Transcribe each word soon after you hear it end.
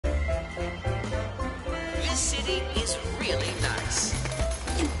city is really nice.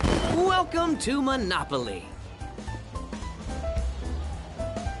 Welcome to Monopoly.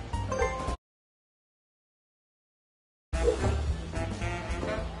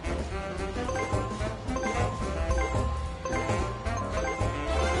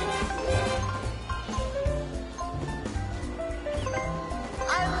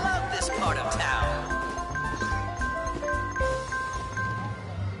 I love this part of town.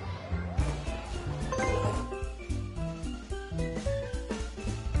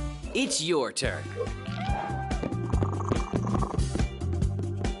 It's your turn.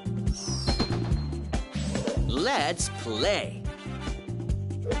 Let's play.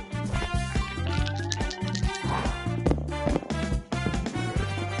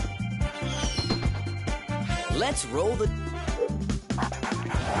 Let's roll the...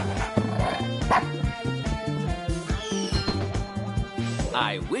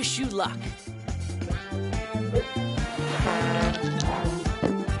 I wish you luck.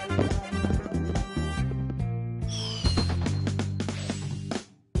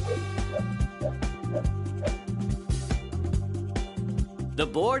 The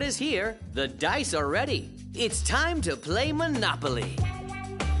board is here. The dice are ready. It's time to play Monopoly.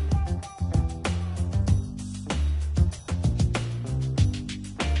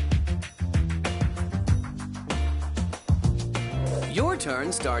 Your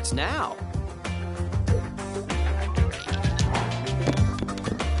turn starts now.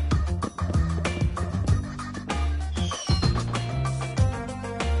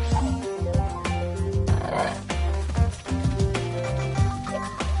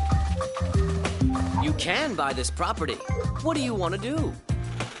 You can buy this property. What do you want to do?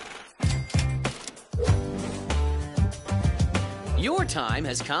 Your time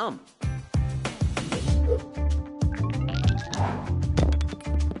has come.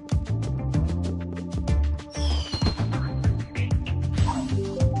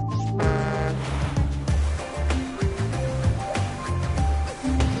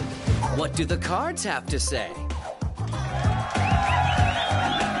 What do the cards have to say?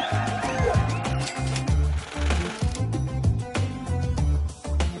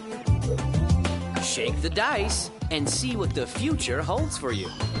 Shake the dice and see what the future holds for you.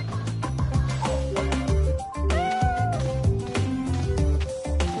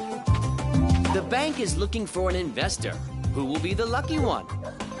 The bank is looking for an investor. Who will be the lucky one?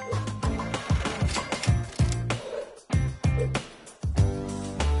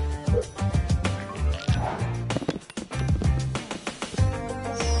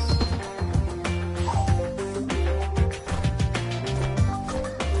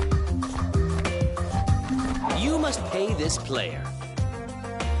 You must pay this player.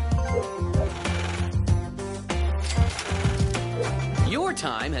 Your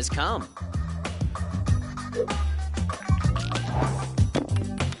time has come.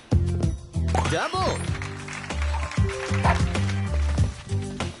 Double.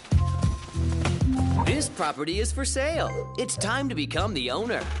 This property is for sale. It's time to become the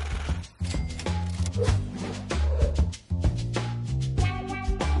owner.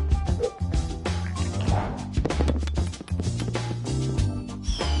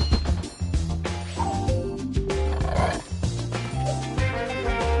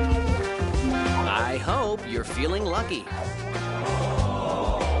 I hope you're feeling lucky.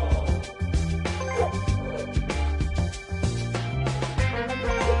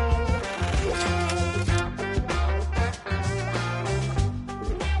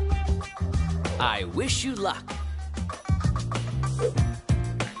 I wish you luck.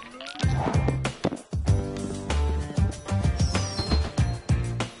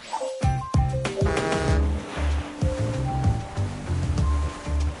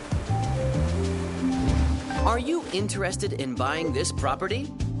 Are you interested in buying this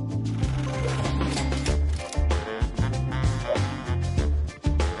property?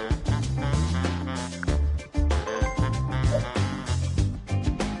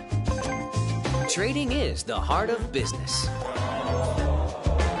 Trading is the heart of business.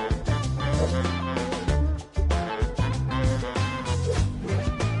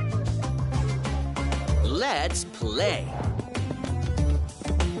 Let's play.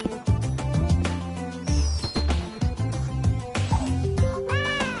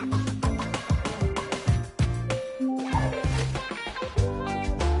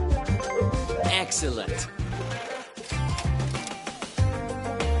 Excellent.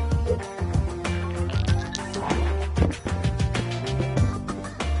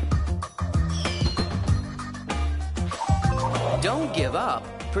 Don't give up.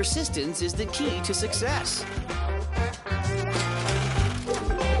 Persistence is the key to success.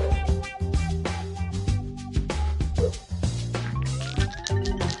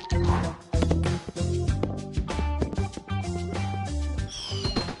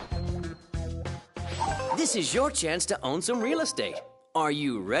 This is your chance to own some real estate. Are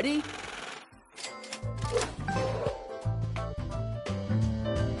you ready?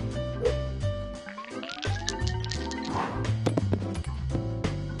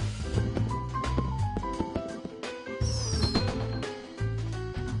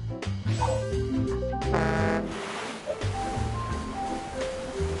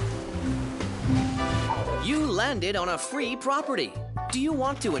 You landed on a free property. Do you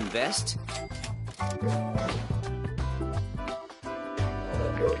want to invest?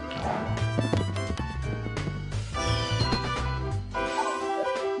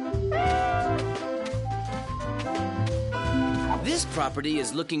 This property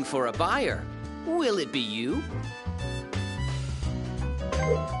is looking for a buyer. Will it be you?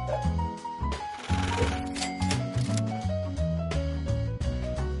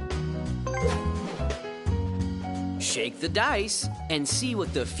 Shake the dice and see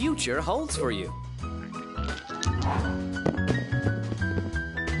what the future holds for you.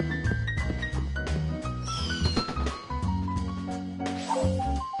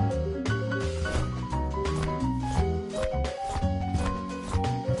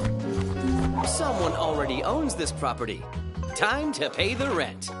 Someone already owns this property. Time to pay the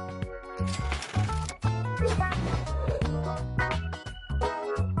rent.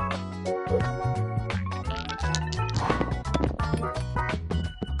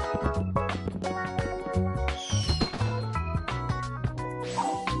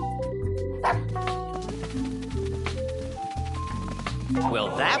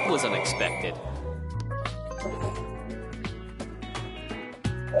 Well, that was unexpected.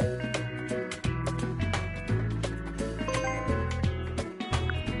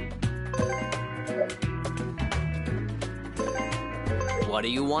 What do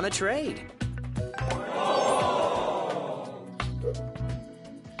you want to trade?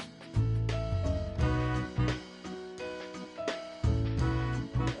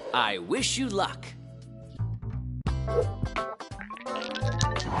 I wish you luck.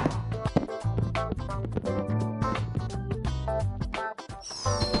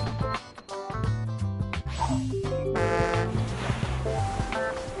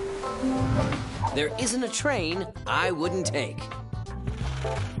 There isn't a train I wouldn't take.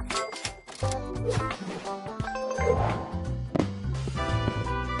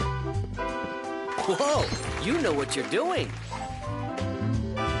 Whoa, you know what you're doing.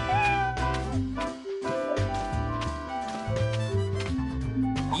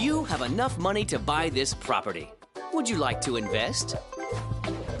 You have enough money to buy this property. Would you like to invest?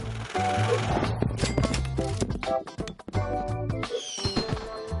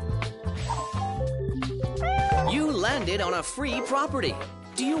 You landed on a free property.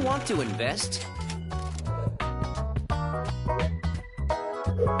 Do you want to invest?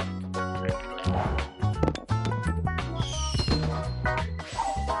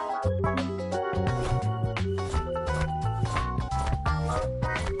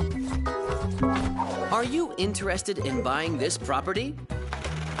 Are you interested in buying this property?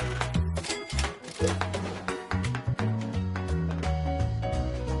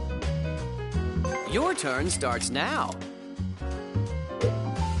 Your turn starts now.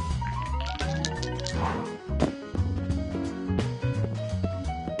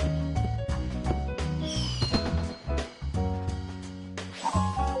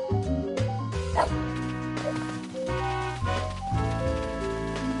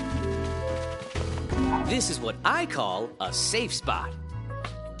 This is what I call a safe spot.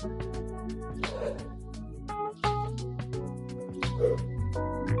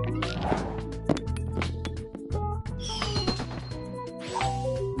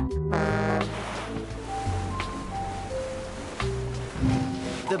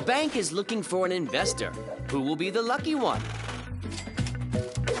 The bank is looking for an investor. Who will be the lucky one?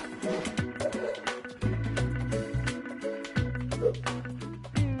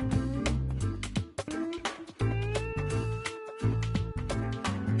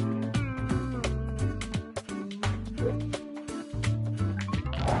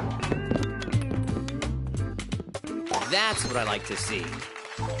 That's what I like to see.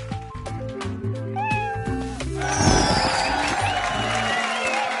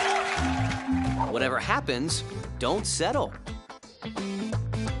 Whatever happens, don't settle.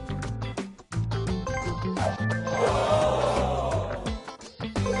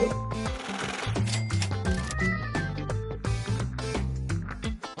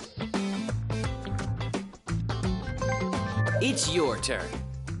 It's your turn.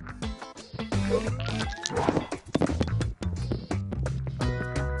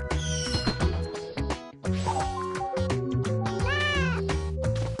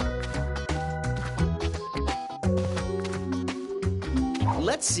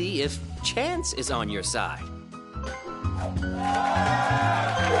 Let's see if chance is on your side.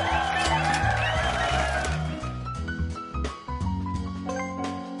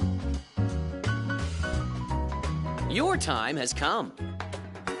 Your time has come.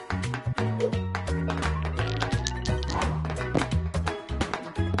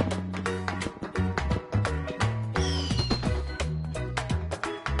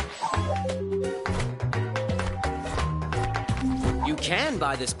 You can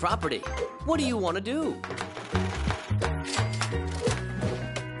buy this property. What do you want to do?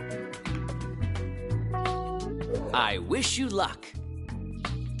 I wish you luck.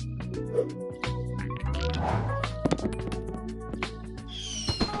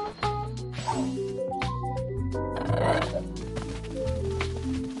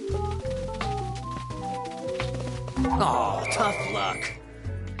 Oh, tough luck.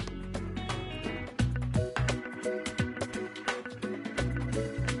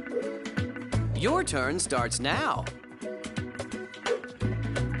 Your turn starts now.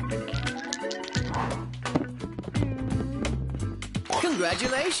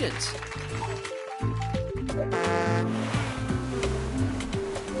 Congratulations!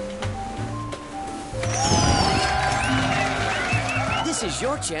 This is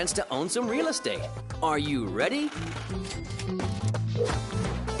your chance to own some real estate. Are you ready?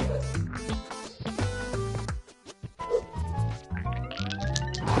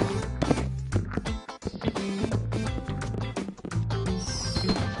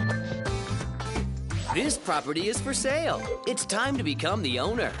 This property is for sale. It's time to become the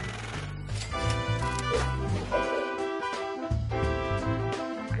owner.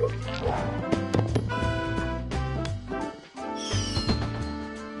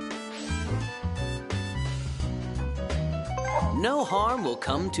 No harm will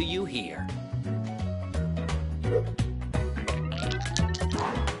come to you here.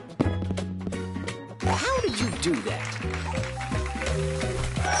 How did you do that?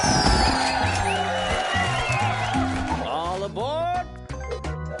 All aboard!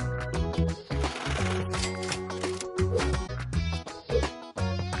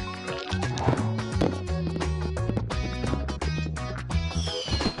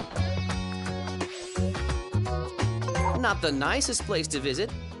 Not the nicest place to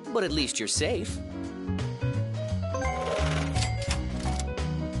visit, but at least you're safe.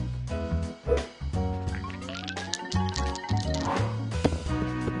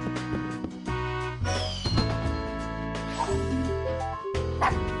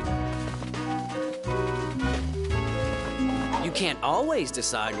 You can't always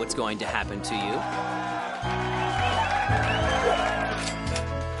decide what's going to happen to you.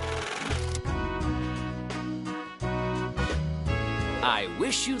 I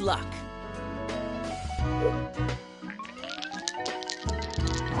wish you luck.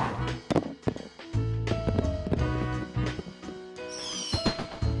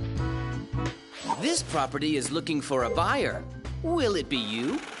 This property is looking for a buyer. Will it be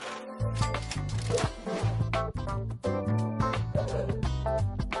you?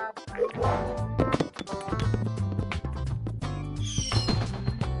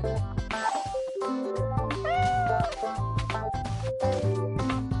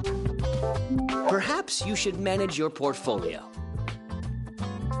 Perhaps you should manage your portfolio.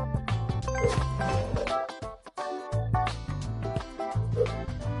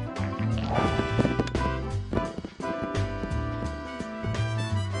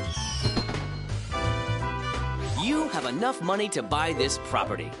 You have enough money to buy this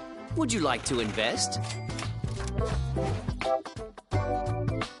property. Would you like to invest?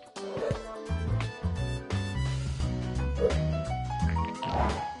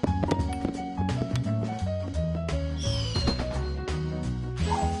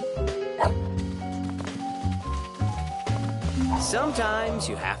 Sometimes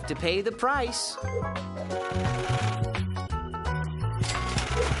you have to pay the price.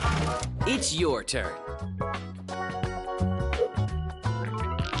 It's your turn.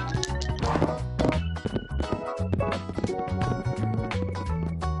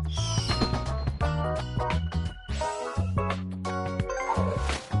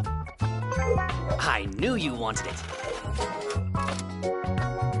 I knew you wanted it.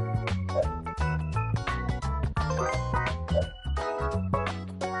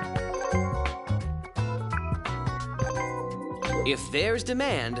 If there's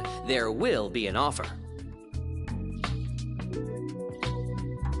demand, there will be an offer.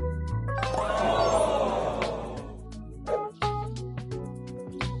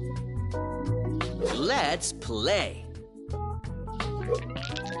 Let's play.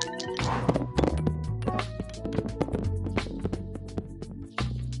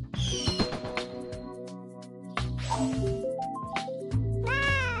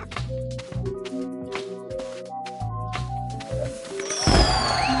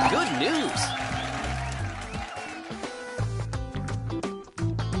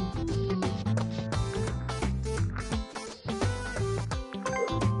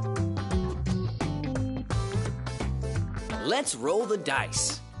 Let's roll the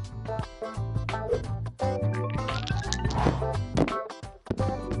dice.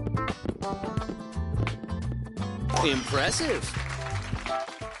 Impressive.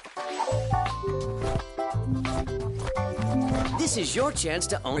 This is your chance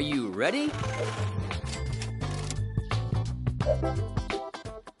to own. Are you ready?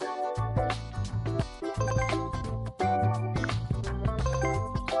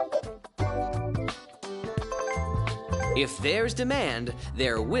 If there's demand,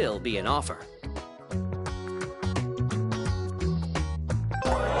 there will be an offer.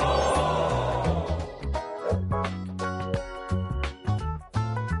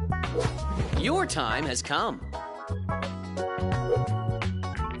 Your time has come.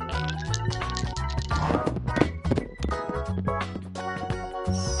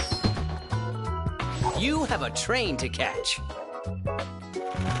 You have a train to catch.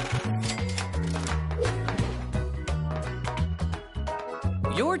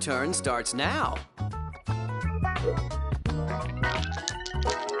 Your turn starts now.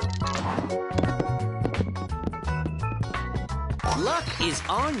 Luck is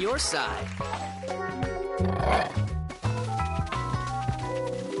on your side.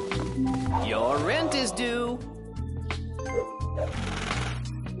 Your rent is due.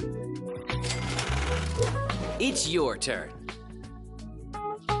 It's your turn.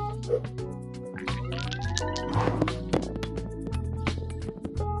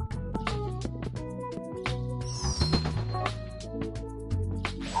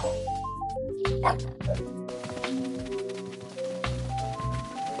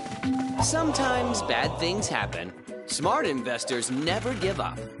 Sometimes bad things happen. Smart investors never give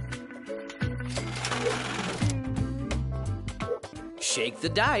up. Shake the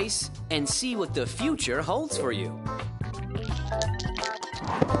dice and see what the future holds for you.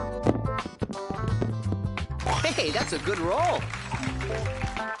 Hey, that's a good roll.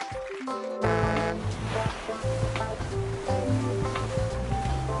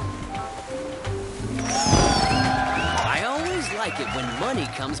 I always like it when money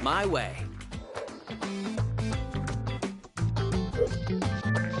comes my way.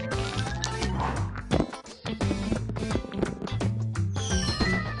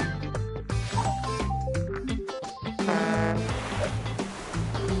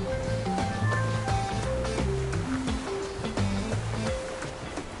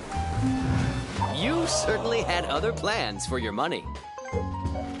 You certainly had other plans for your money.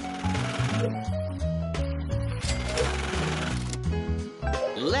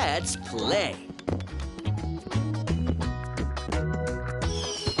 Let's play.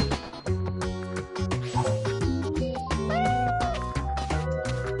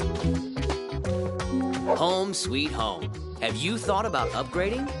 Home sweet home. Have you thought about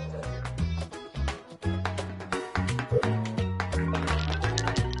upgrading?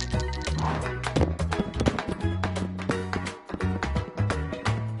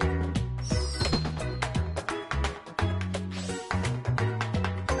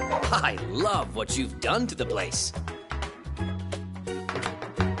 I love what you've done to the place.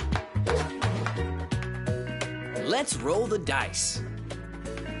 Let's roll the dice.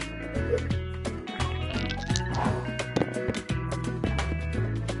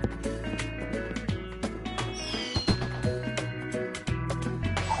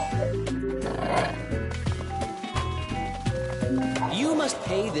 You must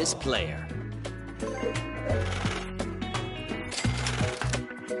pay this player.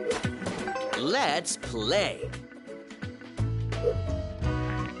 Let's play.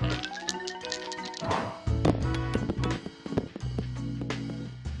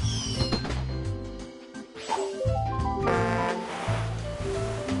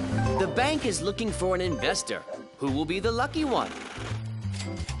 The bank is looking for an investor. Who will be the lucky one?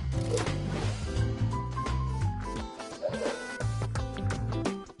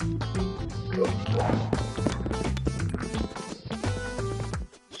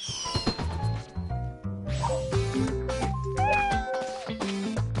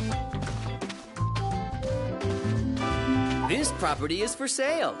 This property is for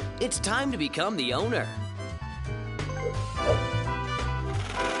sale. It's time to become the owner.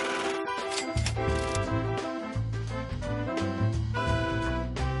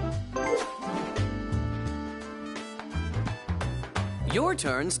 Your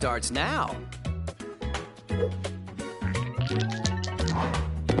turn starts now.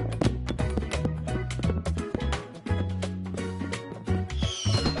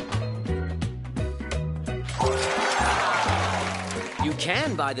 You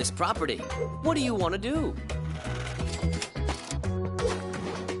can buy this property. What do you want to do?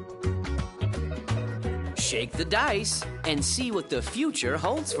 Shake the dice and see what the future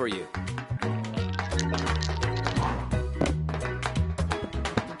holds for you.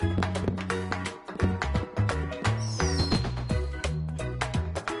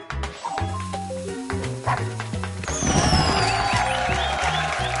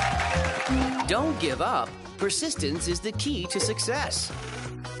 Don't give up. Persistence is the key to success.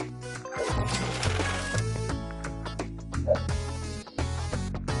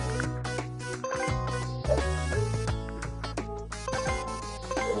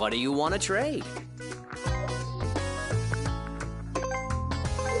 What do you want to trade?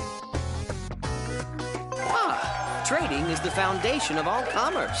 Trading is the foundation of all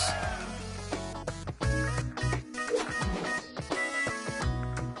commerce.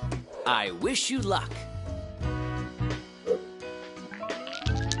 I wish you luck.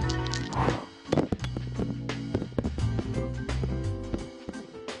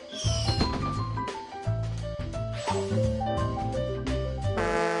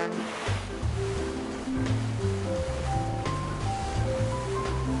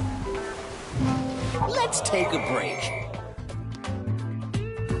 Let's take a break.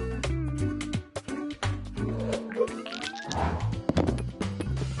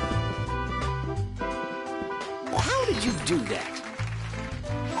 How did you do that?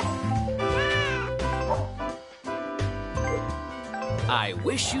 I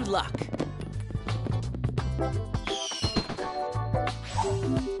wish you luck.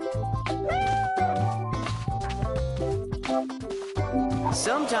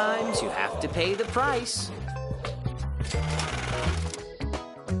 Sometimes you have to pay the price.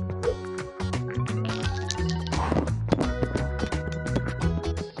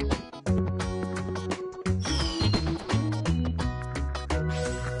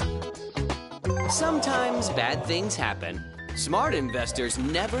 Sometimes bad things happen. Smart investors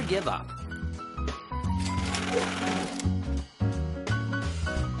never give up.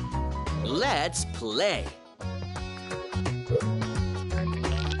 Let's play.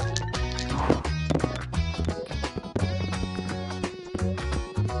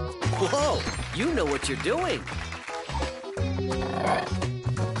 Whoa, you know what you're doing.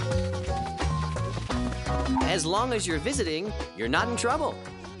 As long as you're visiting, you're not in trouble.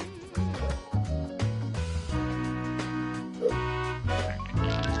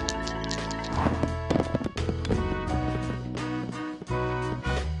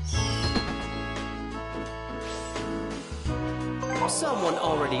 Someone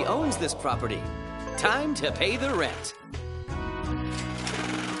already owns this property. Time to pay the rent.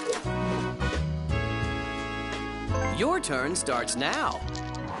 Your turn starts now.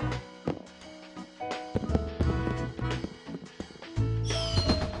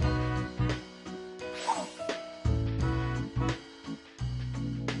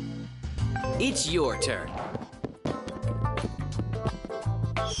 It's your turn.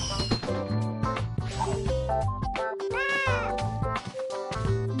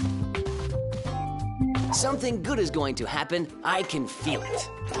 Something good is going to happen. I can feel it.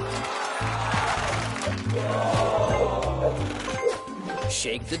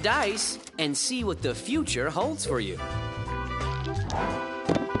 Shake the dice and see what the future holds for you.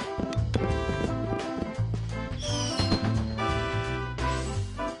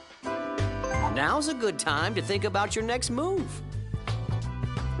 Now's a good time to think about your next move.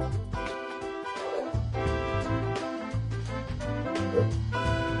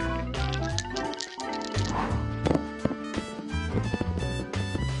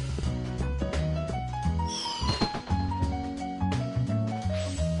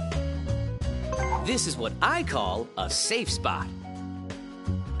 This is what I call a safe spot.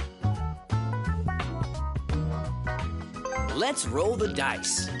 Let's roll the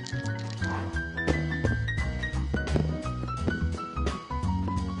dice.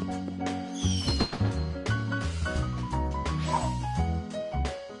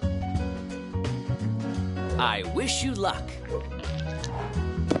 I wish you luck.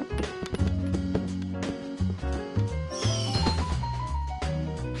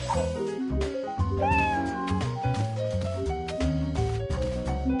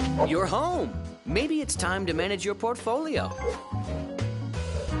 You're home. Maybe it's time to manage your portfolio.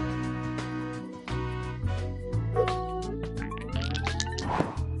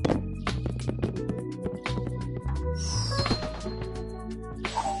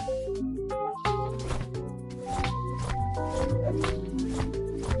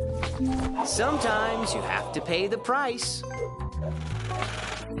 Sometimes you have to pay the price.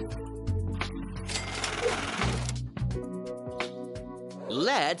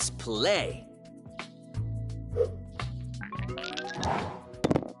 Let's play.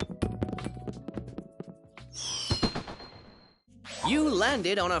 You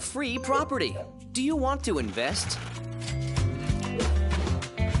landed on a free property. Do you want to invest?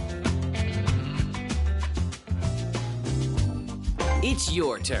 It's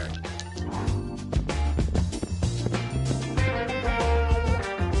your turn.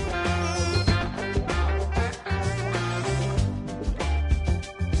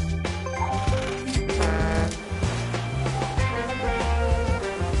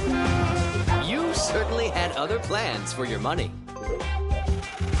 You certainly had other plans for your money.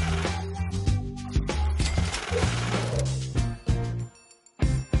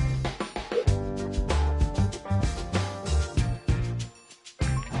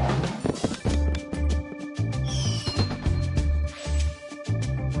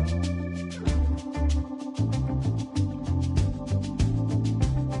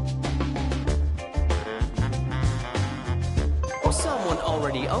 Someone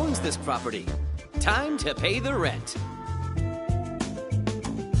already owns this property. Time to pay the rent.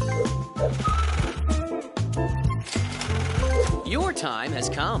 Your time has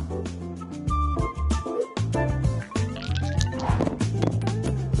come.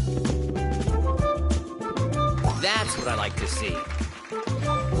 That's what I like to see.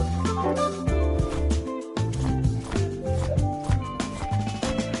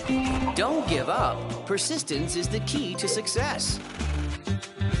 Don't give up. Persistence is the key to success.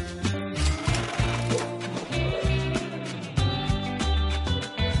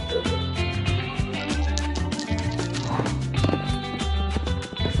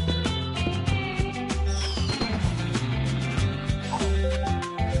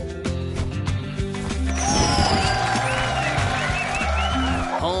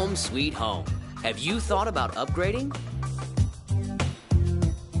 Home sweet home. Have you thought about upgrading?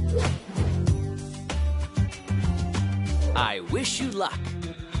 I wish you luck.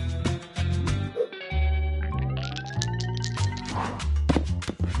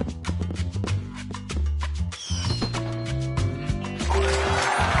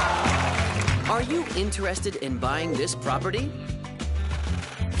 Are you interested in buying this property?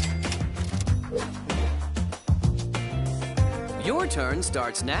 Your turn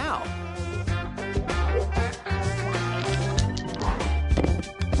starts now.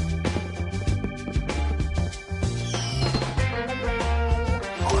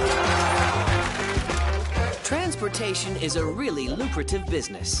 Transportation is a really lucrative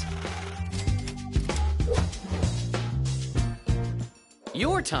business.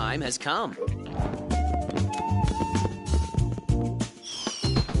 Your time has come.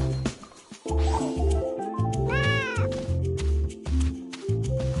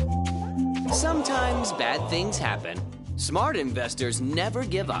 Sometimes bad things happen. Smart investors never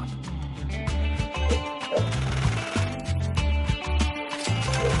give up.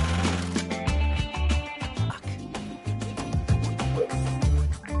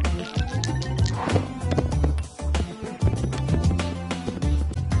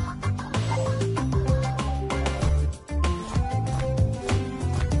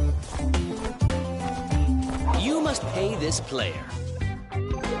 You must pay this player.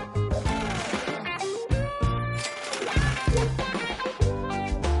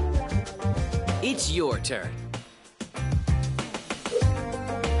 It's your turn.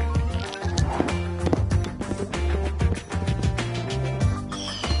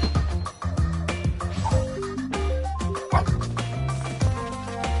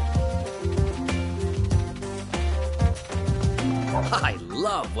 I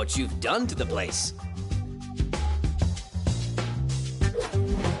love what you've done to the place.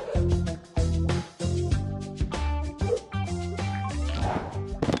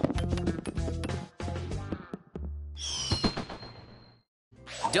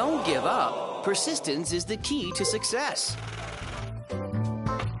 Don't give up. Persistence is the key to success.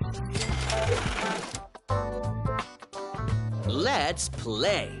 Let's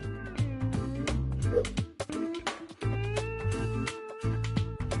play.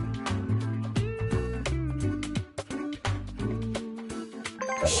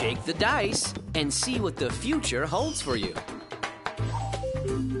 Shake the dice and see what the future holds for you.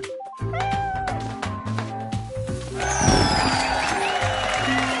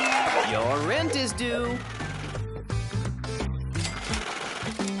 Your rent is due.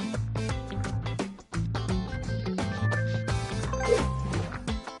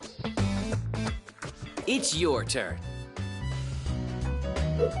 It's your turn.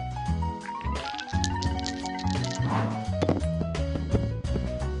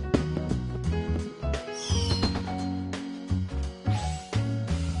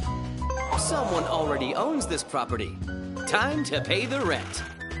 Someone already owns this property. Time to pay the rent.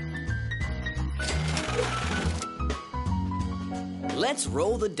 Let's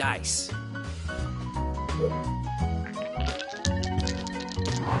roll the dice.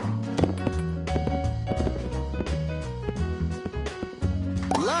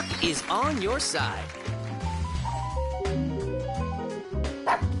 Luck is on your side.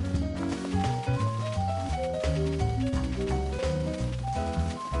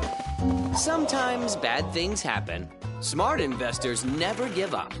 Sometimes bad things happen. Smart investors never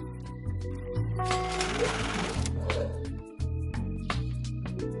give up.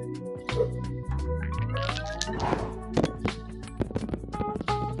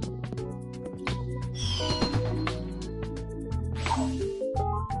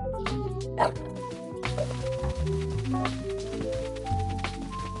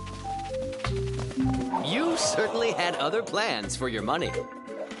 You certainly had other plans for your money.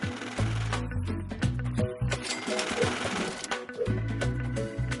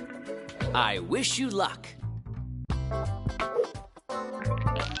 I wish you luck.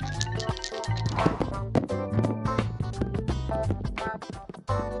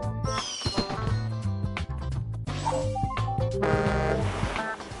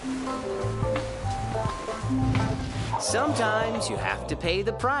 Sometimes you have to pay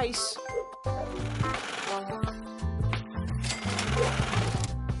the price.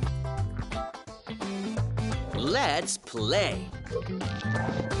 Let's play.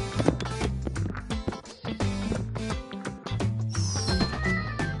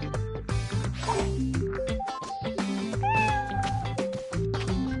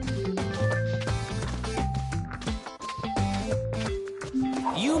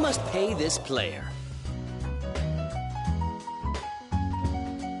 You must pay this player.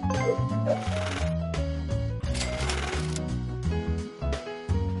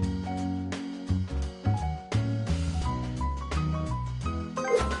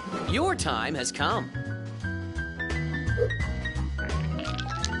 Your time has come.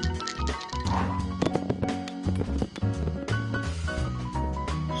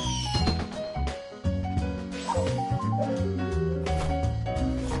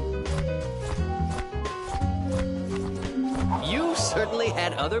 You certainly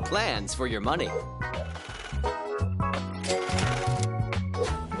had other plans for your money.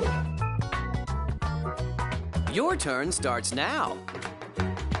 Your turn starts now.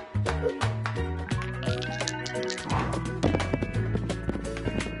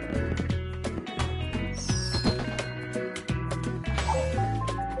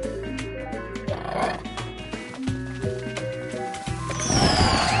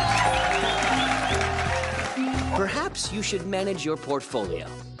 Perhaps you should manage your portfolio.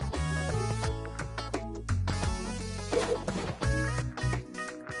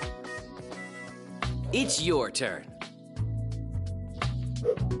 It's your turn.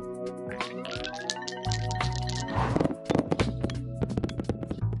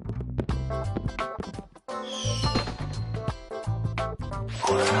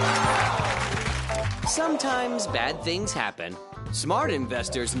 Sometimes bad things happen. Smart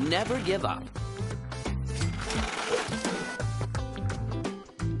investors never give up.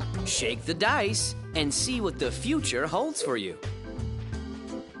 Shake the dice and see what the future holds for you.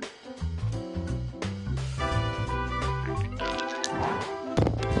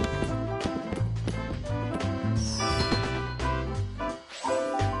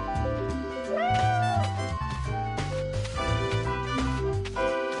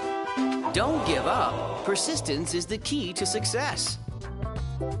 Don't give up. Persistence is the key to success.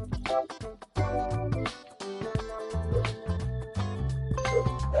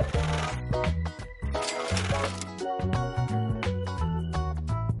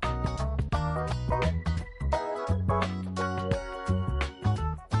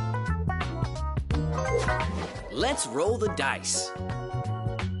 Let's roll the dice.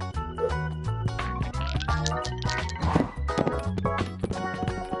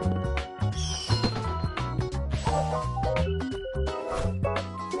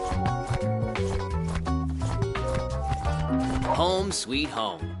 Home sweet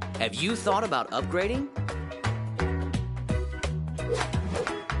home. Have you thought about upgrading?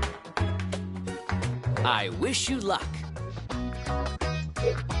 I wish you luck.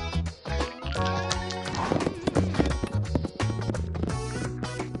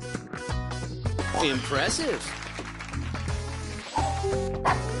 Impressive.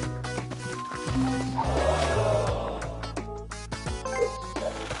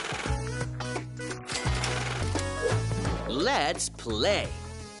 Let's play.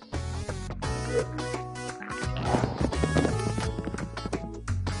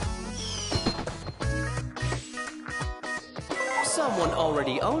 Someone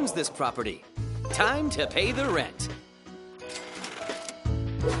already owns this property. Time to pay the rent.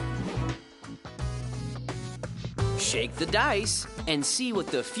 Shake the dice and see what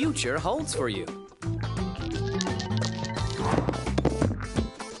the future holds for you.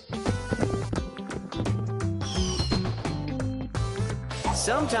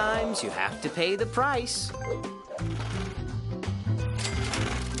 Sometimes you have to pay the price.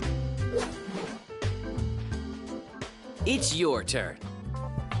 It's your turn.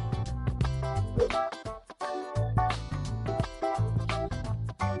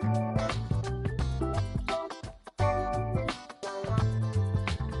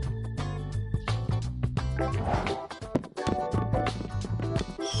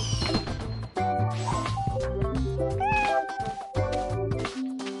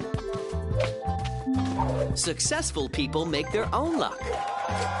 Successful people make their own luck.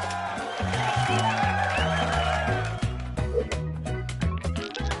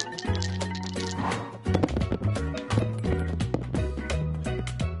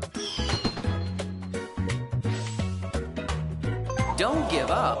 Don't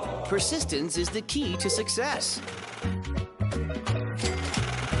give up. Persistence is the key to success.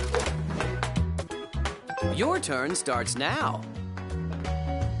 Your turn starts now.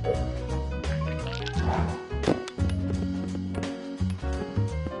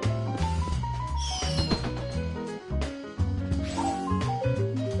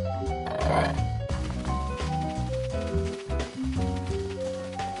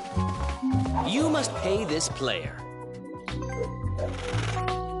 You must pay this player.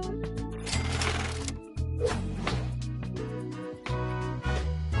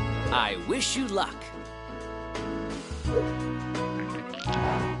 I wish you luck.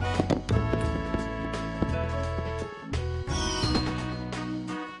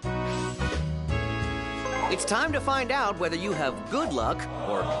 It's time to find out whether you have good luck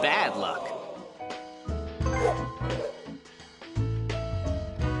or bad luck.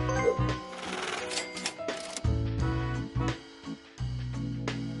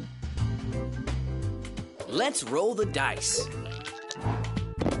 Let's roll the dice.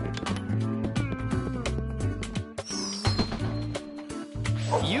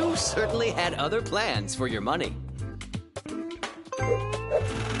 You certainly had other plans for your money.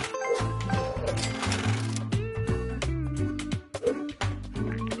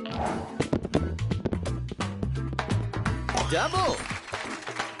 Double!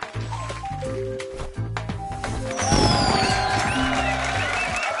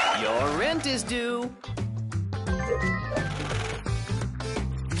 Your rent is due.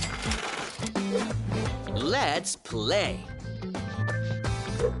 Let's play.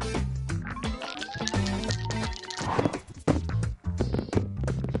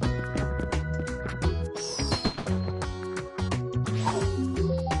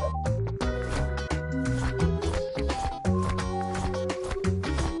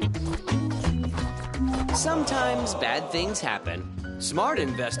 Sometimes bad things happen. Smart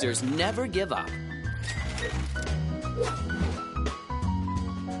investors never give up.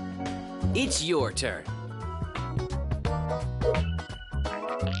 It's your turn.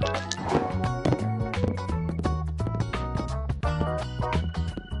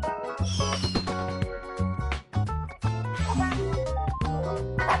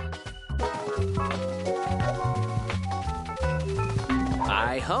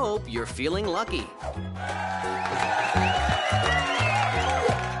 I hope you're feeling lucky.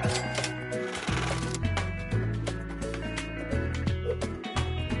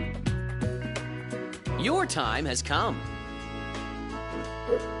 Your time has come.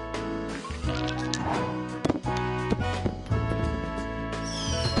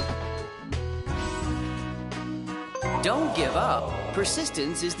 Don't give up.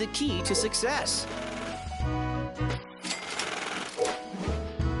 Persistence is the key to success.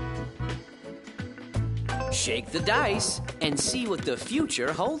 Shake the dice and see what the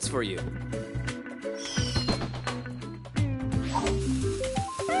future holds for you.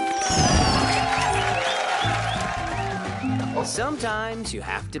 Sometimes you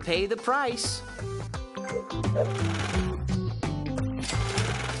have to pay the price.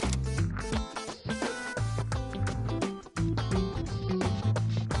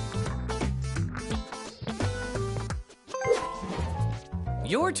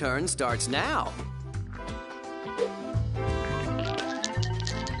 Your turn starts now.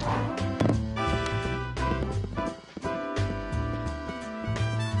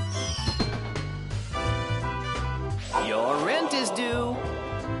 Your rent is due.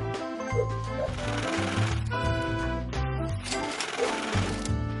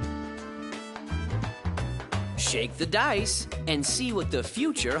 Shake the dice and see what the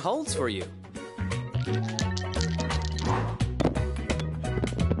future holds for you.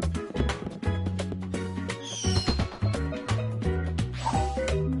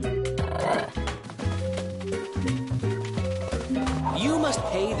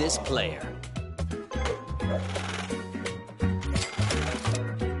 pay this player.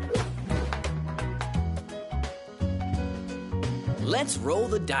 Let's roll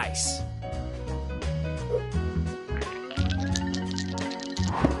the dice.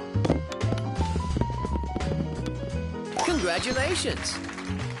 Congratulations!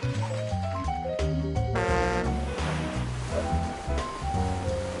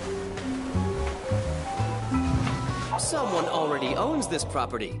 Someone already owns this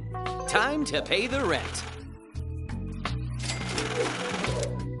property. Time to pay the rent.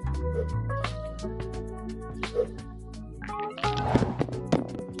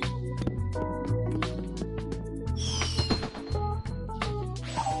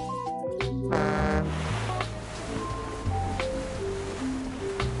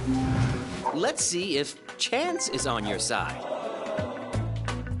 Let's see if chance is on your side.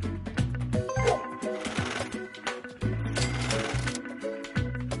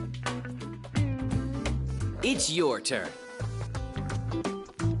 It's your turn.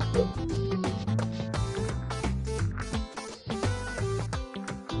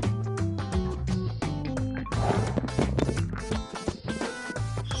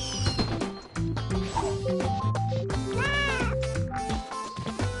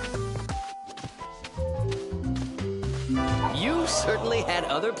 You certainly had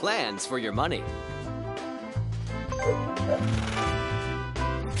other plans for your money.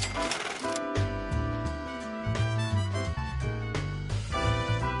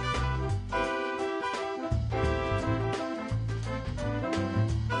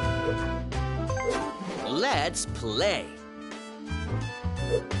 Let's play.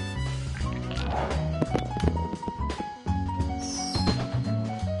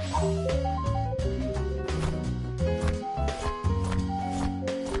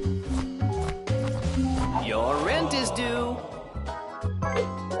 Your rent is due.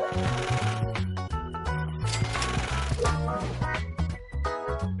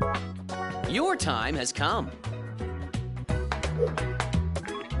 Your time has come.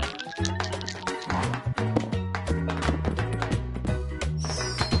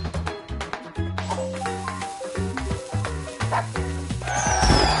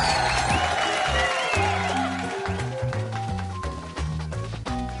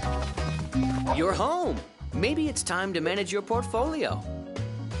 You're home. Maybe it's time to manage your portfolio.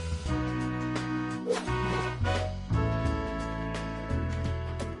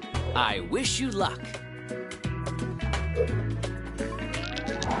 I wish you luck.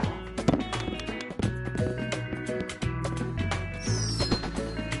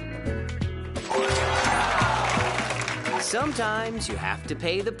 Sometimes you have to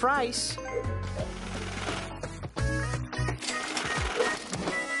pay the price.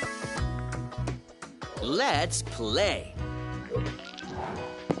 Let's play.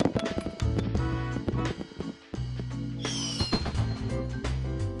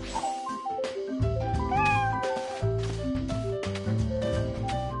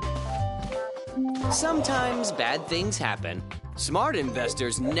 Sometimes bad things happen. Smart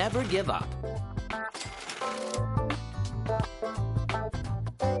investors never give up.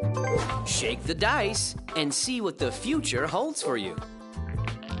 Shake the dice and see what the future holds for you.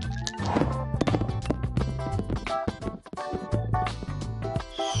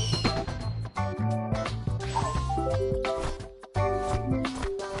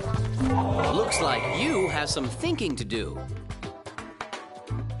 Looks like you have some thinking to do.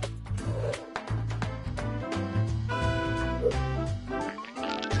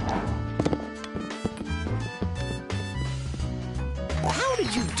 How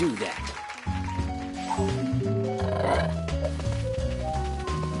did you do that?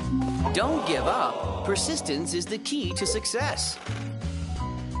 Don't give up. Persistence is the key to success.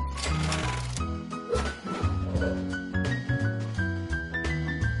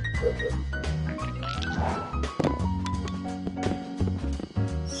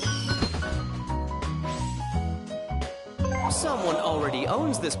 Someone already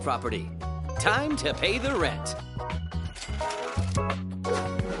owns this property. Time to pay the rent.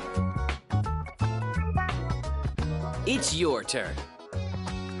 It's your turn.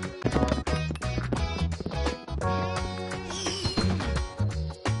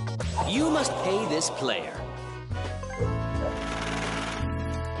 You must pay this player.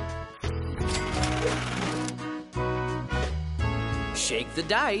 Shake the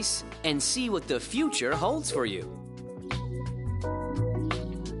dice and see what the future holds for you.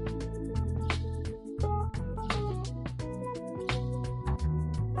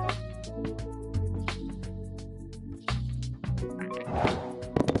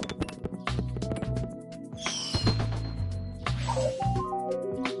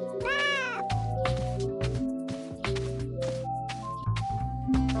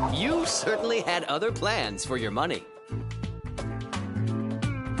 certainly had other plans for your money.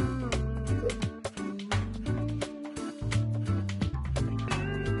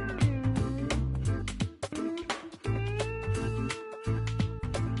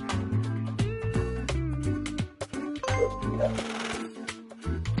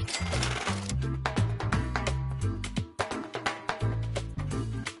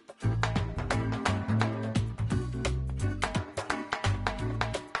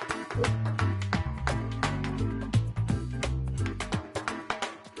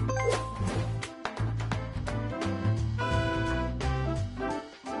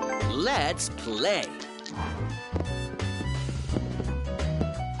 Let's play.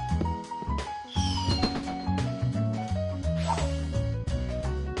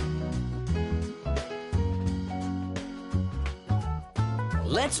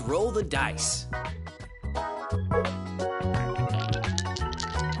 Let's roll the dice.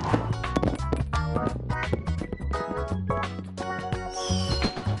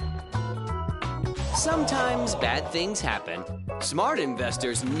 Sometimes bad things happen. Smart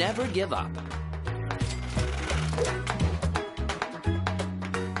investors never give up.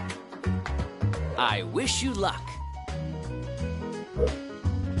 I wish you luck.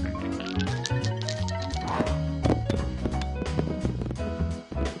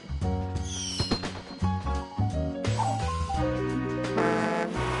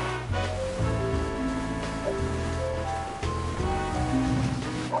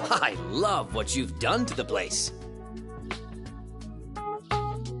 I love what you've done to the place.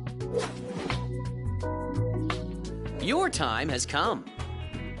 Your time has come.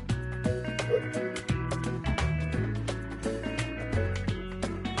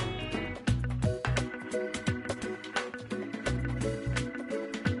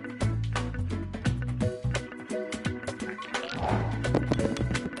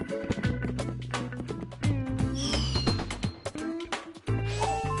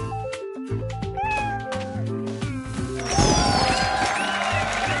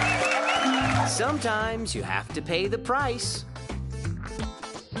 Sometimes you have to pay the price.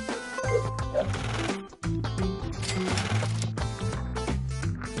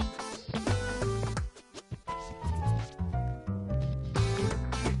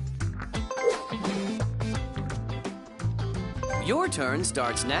 Your turn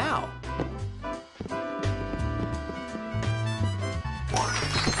starts now.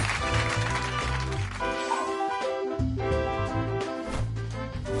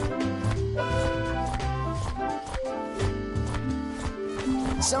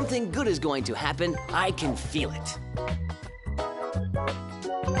 Something good is going to happen. I can feel it.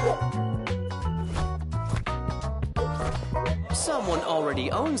 Someone already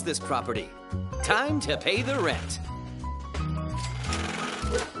owns this property. Time to pay the rent.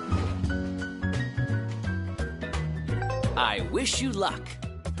 I wish you luck.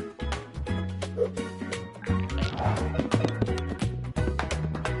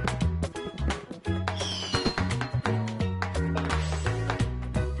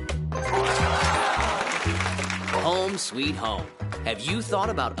 Home sweet home. Have you thought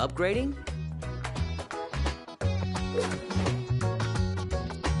about upgrading?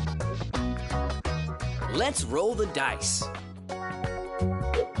 Let's roll the dice.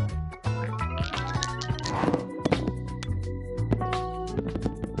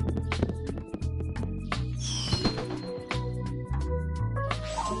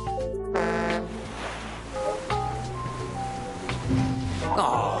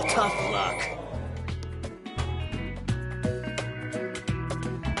 Oh, tough luck.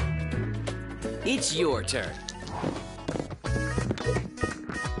 It's your turn.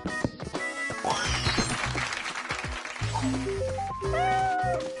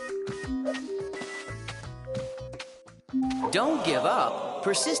 Don't give up.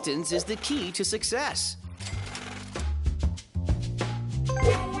 Persistence is the key to success.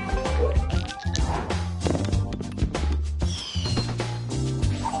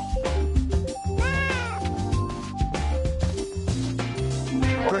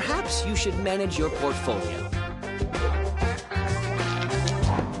 Perhaps you should manage your portfolio.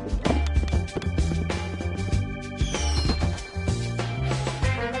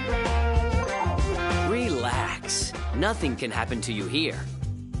 Relax. Nothing can happen to you here.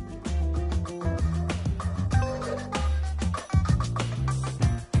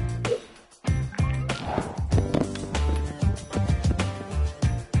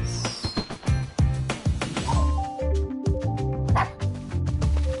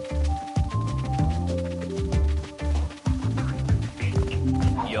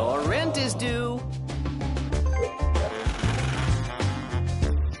 Your rent is due.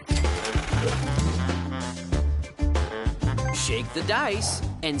 Shake the dice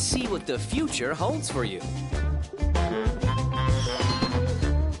and see what the future holds for you.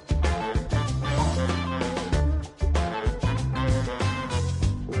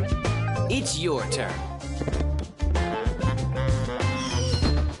 It's your turn.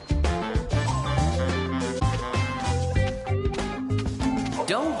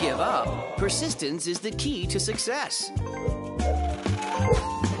 Don't give up. Persistence is the key to success.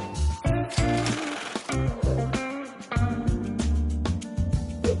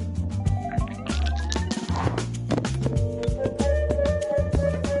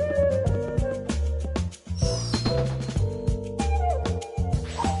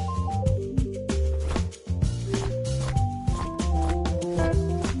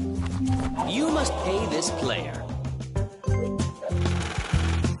 You must pay this player.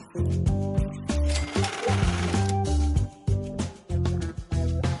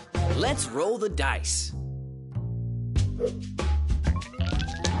 Let's roll the dice.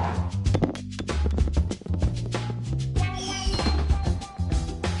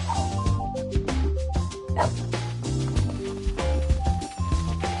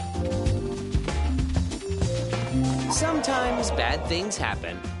 Sometimes bad things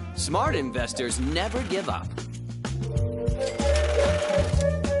happen. Smart investors never give up.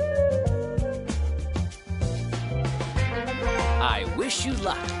 I wish you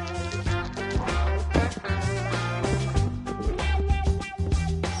luck.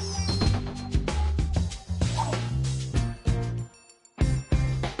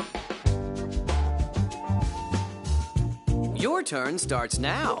 Your turn starts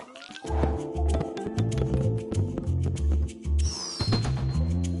now.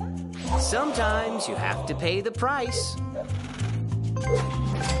 Sometimes you have to pay the price.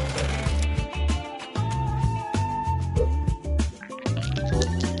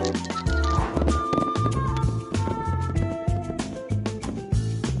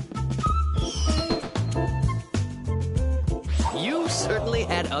 You certainly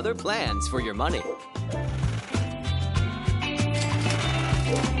had other plans for your money.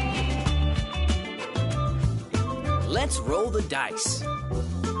 Let's roll the dice.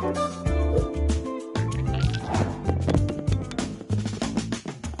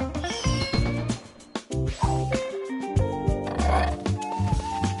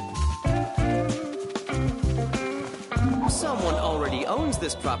 Someone already owns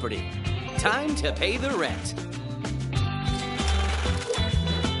this property. Time to pay the rent.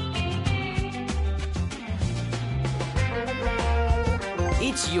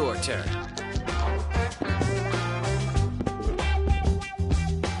 It's your turn.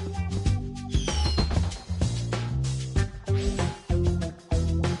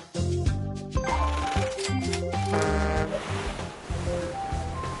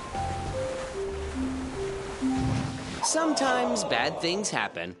 Sometimes bad things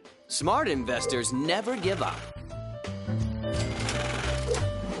happen. Smart investors never give up.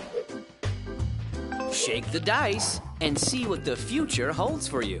 Shake the dice and see what the future holds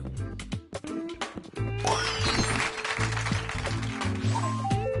for you.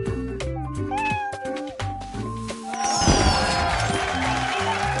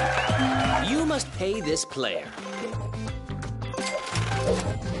 You must pay this player.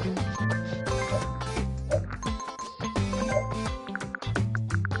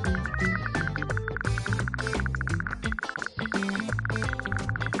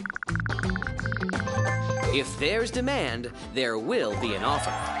 If there's demand, there will be an offer.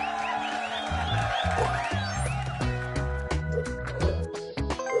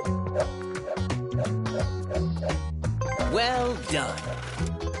 Well done.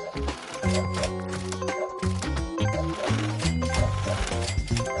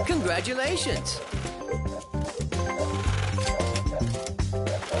 Congratulations.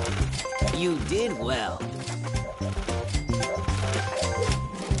 You did well.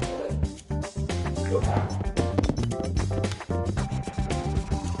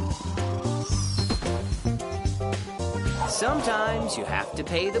 Sometimes you have to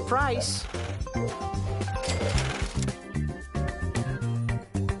pay the price.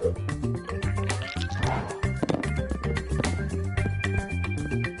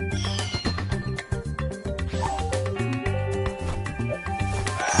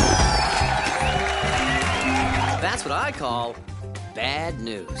 That's what I call bad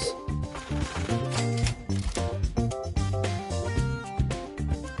news.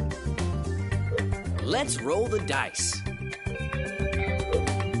 Let's roll the dice.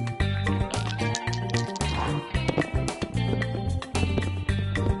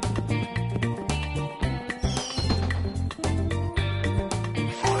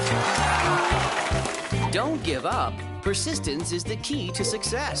 Don't give up. Persistence is the key to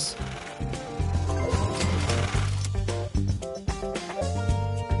success.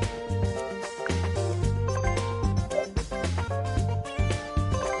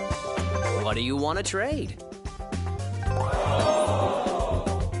 What do you want to trade?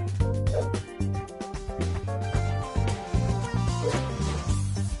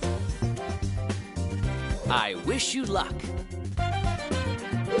 I wish you luck.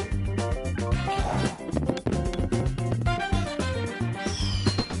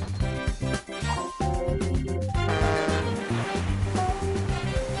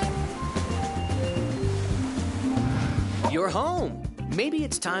 You're home. Maybe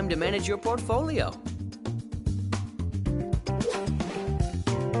it's time to manage your portfolio.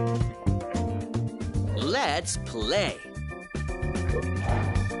 Let's play.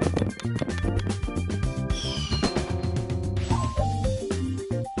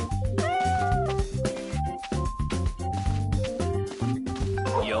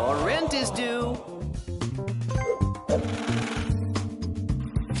 Your rent is due.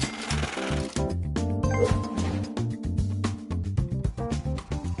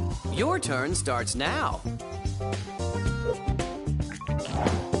 Your turn starts now.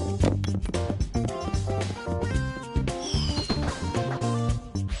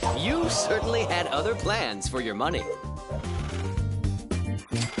 You certainly had other plans for your money.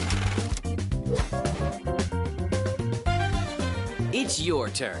 It's your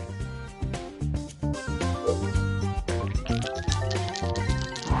turn.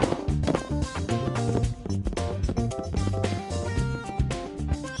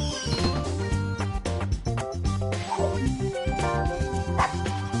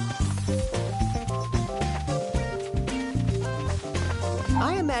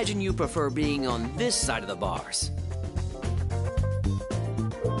 I imagine you prefer being on this side of the bars.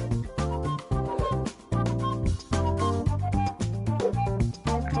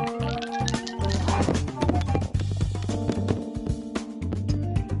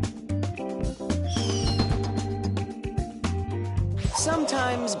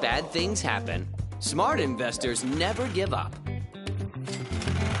 Sometimes bad things happen. Smart investors never give up.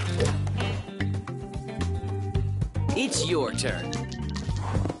 It's your turn.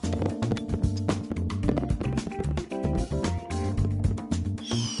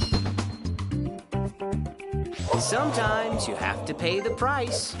 Sometimes you have to pay the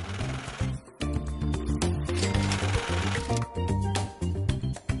price.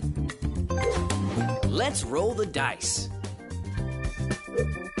 Let's roll the dice.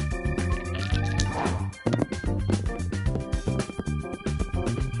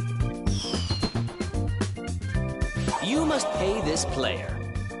 You must pay this player.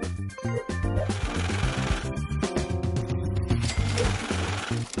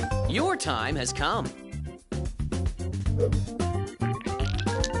 Your time has come.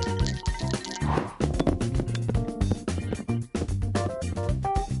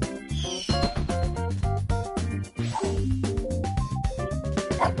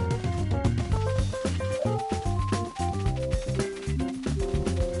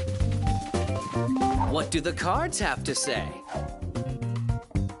 What do the cards have to say?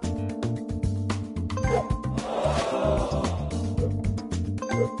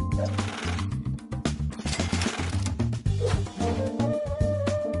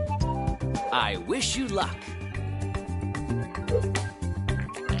 I wish you luck.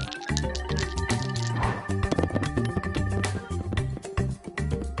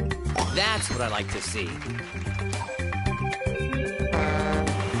 That's what I like to see.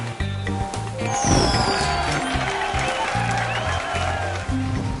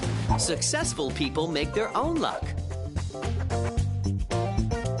 Successful people make their own luck.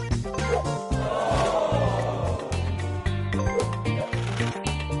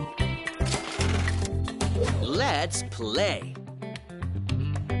 Let's play.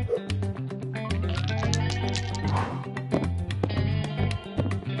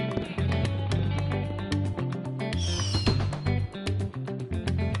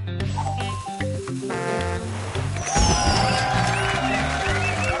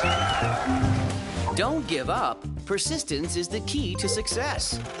 Don't give up. Persistence is the key to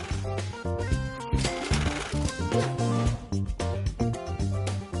success.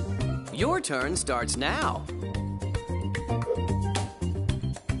 Your turn starts now.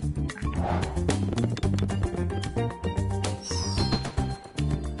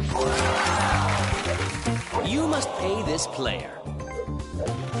 You must pay this player.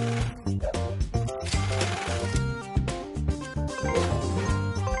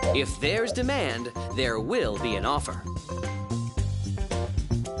 If there's demand, there will be an offer.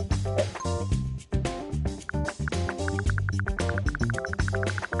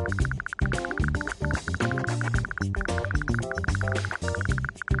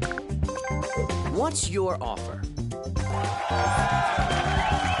 What's your offer?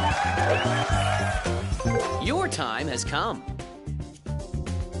 Your time has come.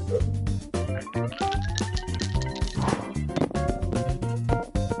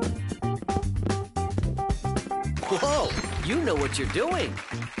 Whoa, you know what you're doing.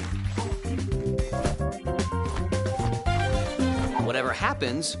 Whatever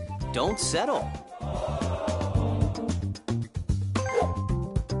happens, don't settle.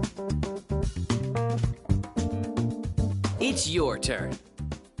 It's your turn.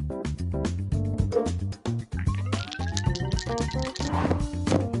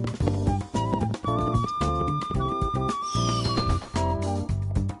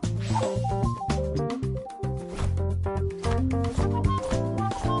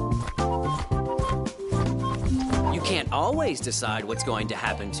 You can't always decide what's going to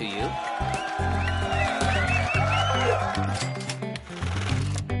happen to you.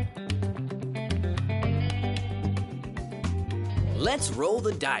 Let's roll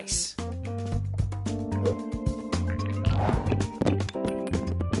the dice.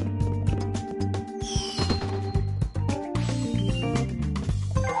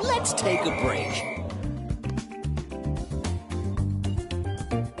 Let's take a break.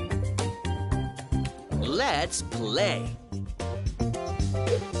 Let's play.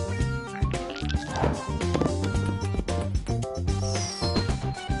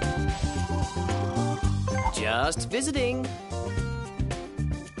 Just visiting.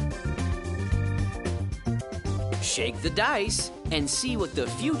 Shake the dice and see what the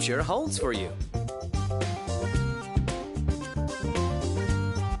future holds for you.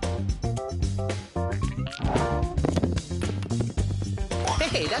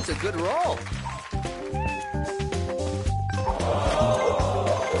 Hey, that's a good roll.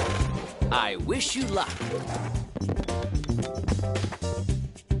 I wish you luck.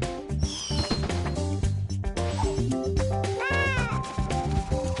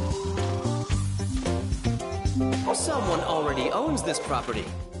 Someone already owns this property.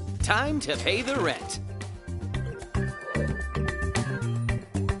 Time to pay the rent.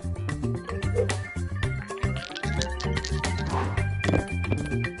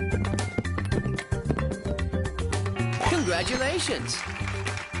 Congratulations!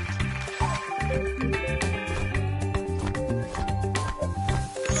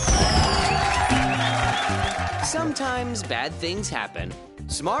 Sometimes bad things happen.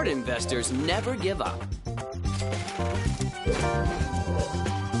 Smart investors never give up.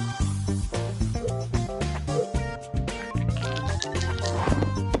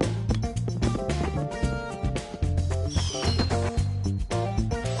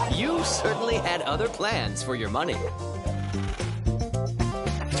 You certainly had other plans for your money.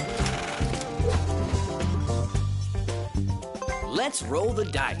 Let's roll the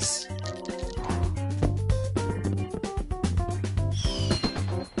dice.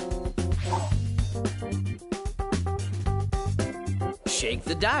 Shake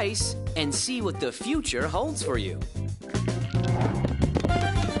the dice and see what the future holds for you.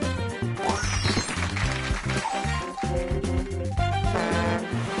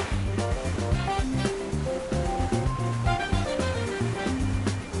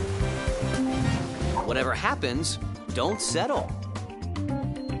 Whatever happens, don't settle.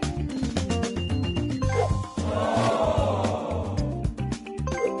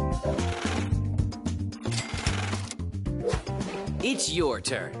 It's your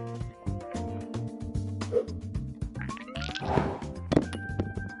turn.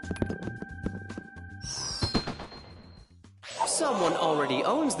 Someone already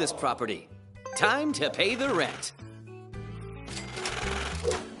owns this property. Time to pay the rent.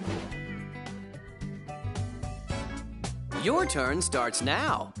 Your turn starts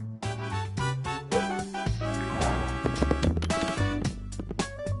now.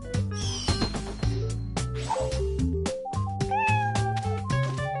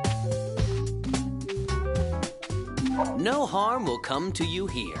 No harm will come to you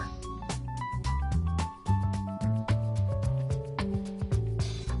here.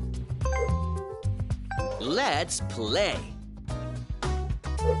 Let's play.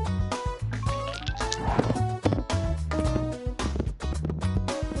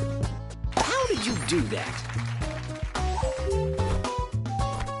 How did you do that?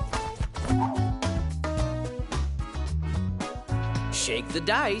 Shake the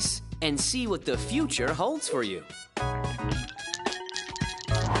dice and see what the future holds for you.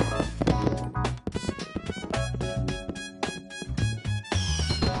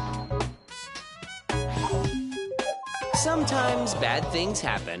 Sometimes bad things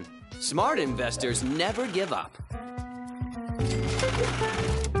happen. Smart investors never give up.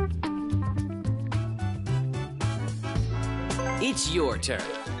 It's your turn.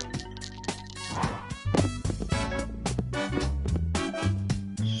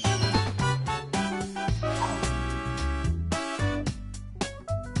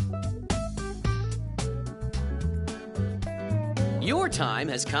 Your time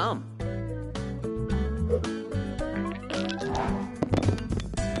has come.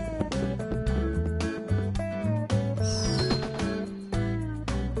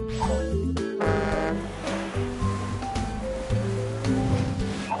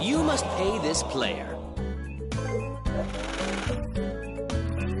 You must pay this player.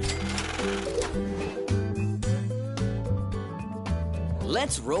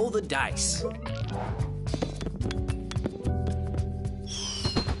 Let's roll the dice.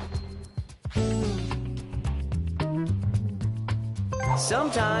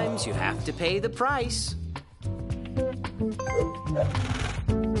 Sometimes you have to pay the price.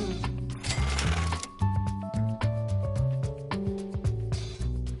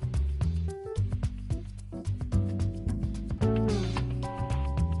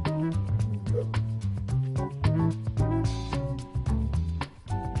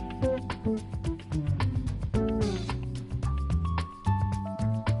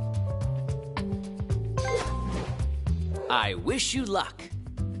 I wish you luck.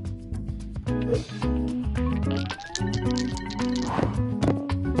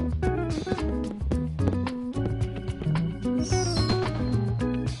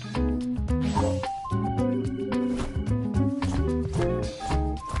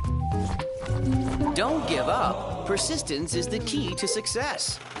 Don't give up. Persistence is the key to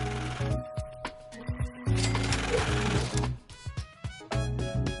success.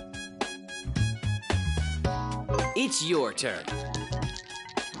 It's your turn.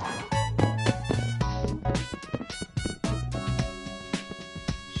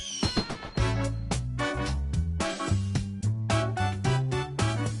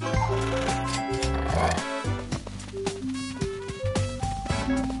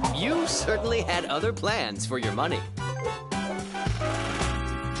 You certainly had other plans for your money.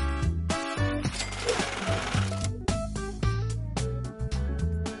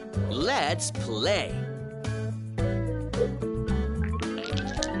 Let's play.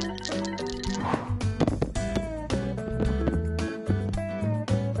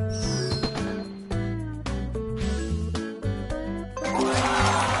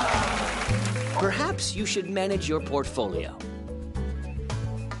 Perhaps you should manage your portfolio.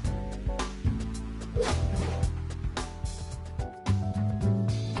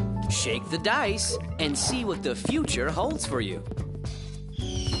 Shake the dice and see what the future holds for you.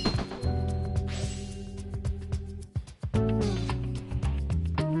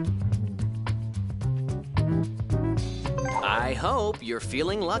 I hope you're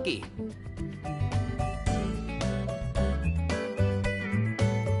feeling lucky.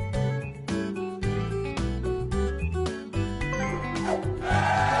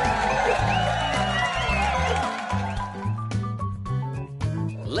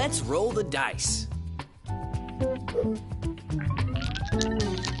 Let's roll the dice.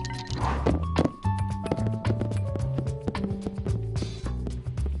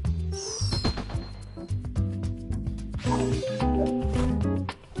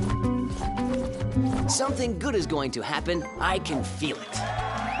 Something good is going to happen. I can feel it.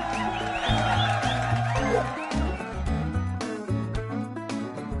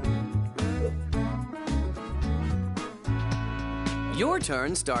 Your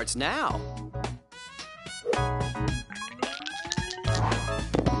turn starts now.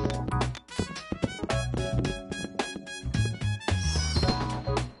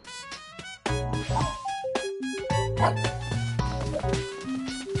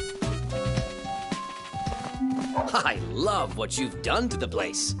 I love what you've done to the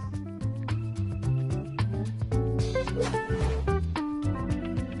place.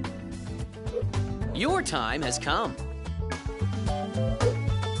 Your time has come.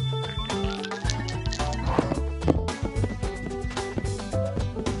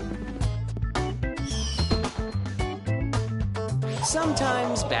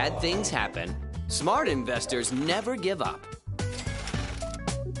 Sometimes bad things happen. Smart investors never give up.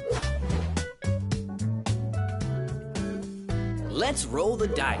 Let's roll the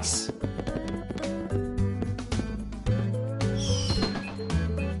dice.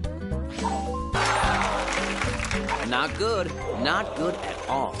 Not good. Not good at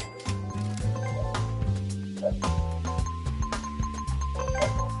all.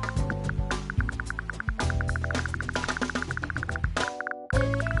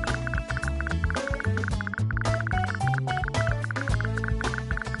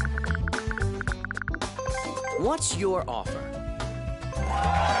 What's your offer?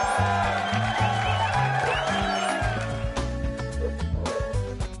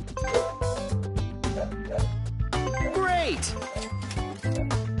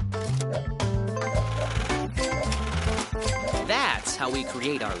 how we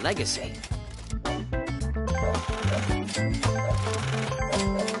create our legacy.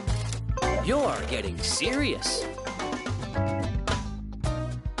 You're getting serious.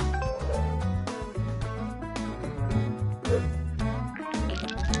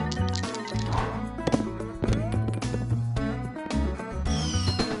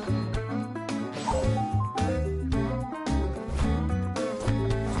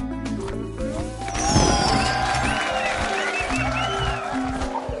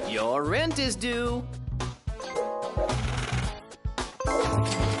 Your rent is due.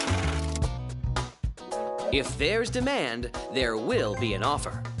 If there's demand, there will be an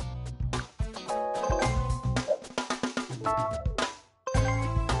offer.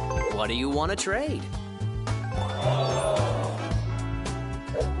 What do you want to trade?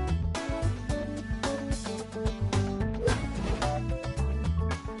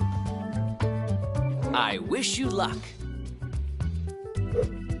 I wish you luck.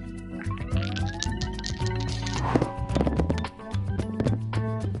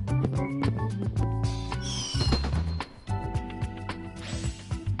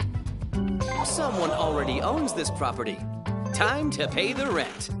 Someone already owns this property. Time to pay the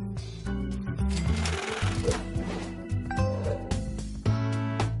rent.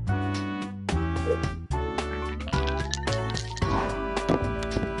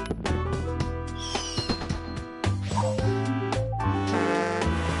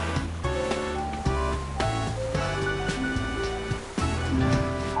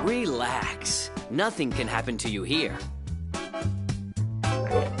 Relax. Nothing can happen to you here.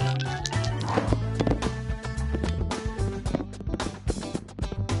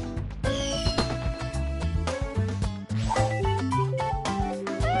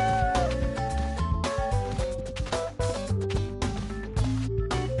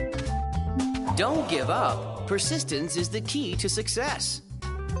 Don't give up. Persistence is the key to success.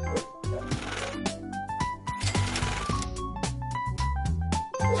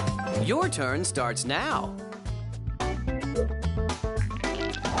 Your turn starts now.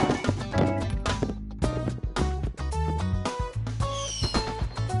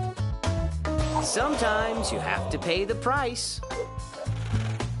 Sometimes you have to pay the price.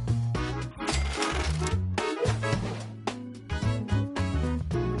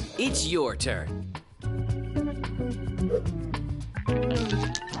 It's your turn.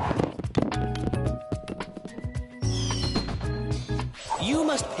 You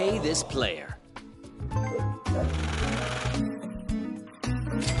must pay this player.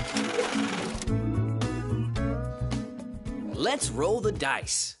 Let's roll the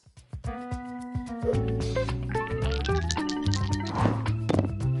dice.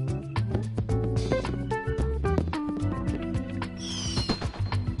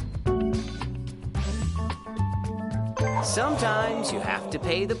 Sometimes you have to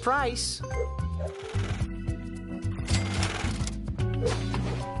pay the price.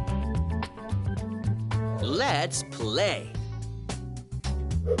 Let's play.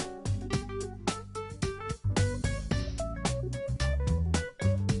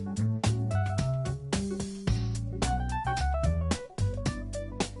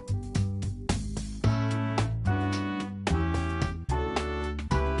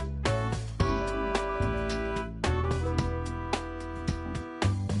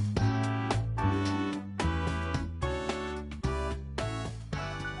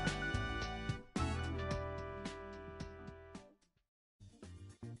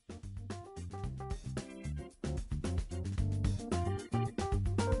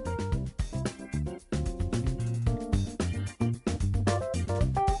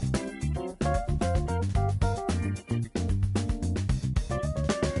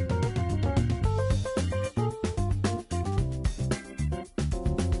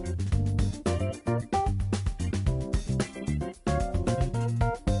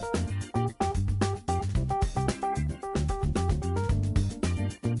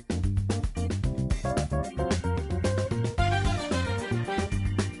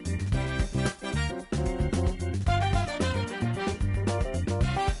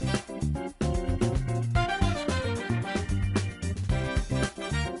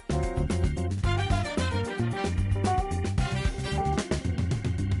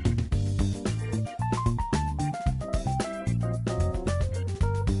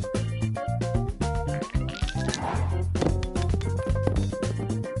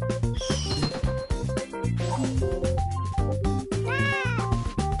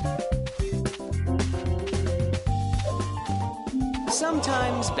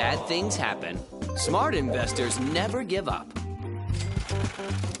 Sometimes bad things happen. Smart investors never give up.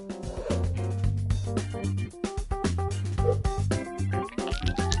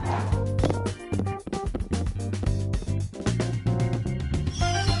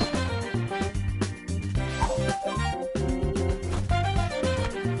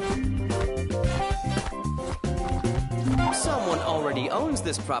 owns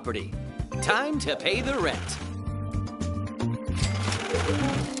this property. Time to pay the rent.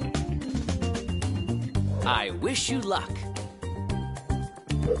 I wish you luck.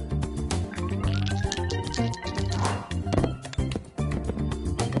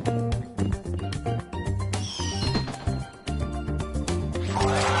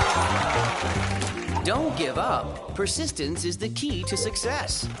 Don't give up. Persistence is the key to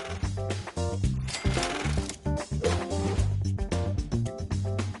success.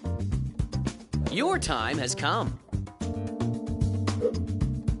 Your time has come.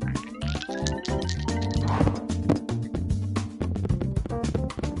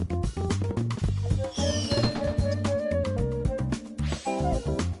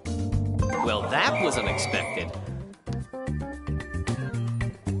 Well, that was unexpected.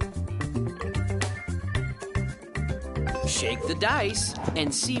 Shake the dice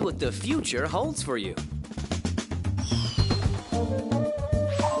and see what the future holds for you.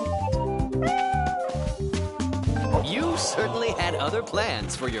 You certainly had other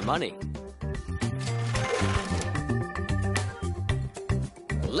plans for your money.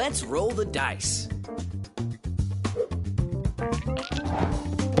 Let's roll the dice.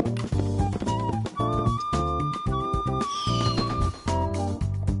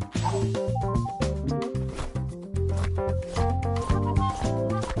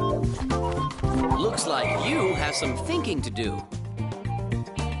 Looks like you have some thinking to do.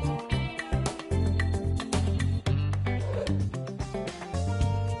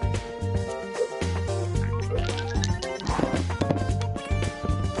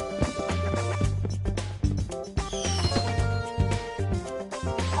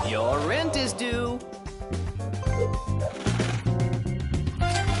 Your rent is due.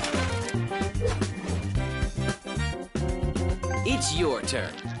 It's your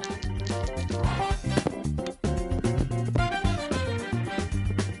turn.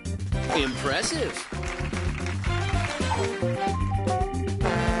 Impressive.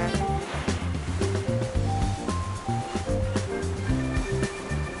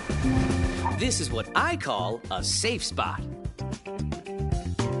 This is what I call a safe spot.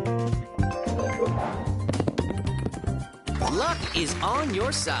 Luck is on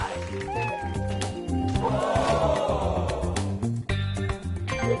your side.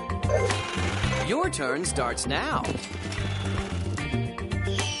 Your turn starts now.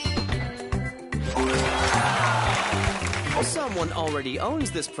 Someone already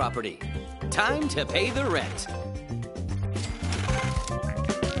owns this property. Time to pay the rent.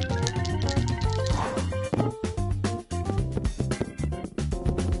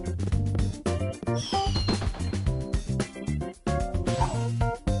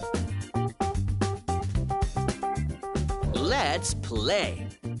 Let's play.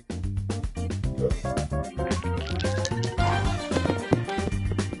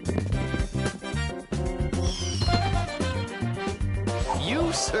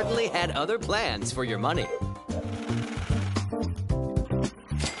 You certainly had other plans for your money.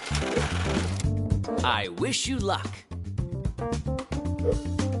 I wish you luck.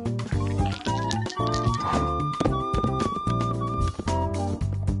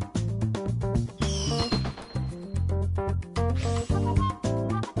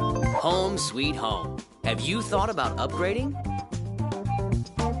 Home sweet home. Have you thought about upgrading?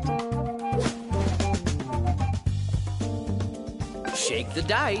 Shake the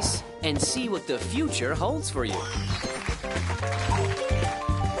dice and see what the future holds for you.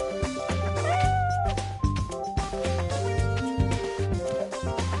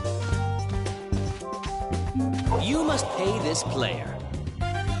 You must pay this player.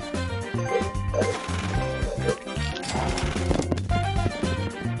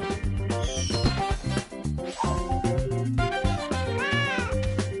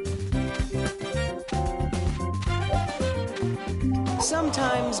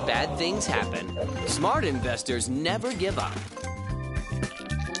 Sometimes bad things happen. Smart investors never give up.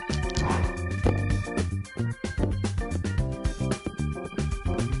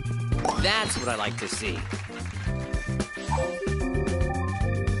 That's what I like to see.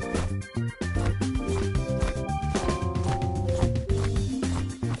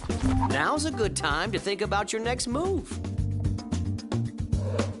 Now's a good time to think about your next move.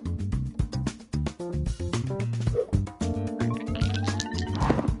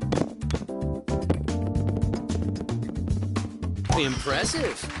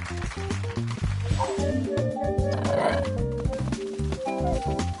 Impressive.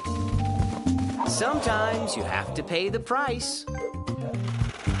 Sometimes you have to pay the price.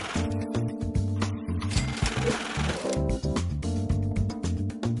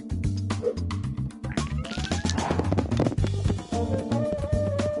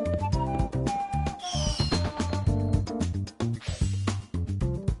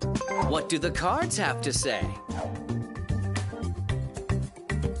 What do the cards have to say?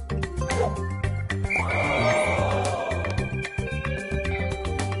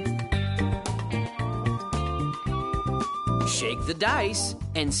 Shake the dice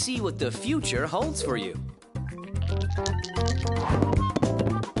and see what the future holds for you.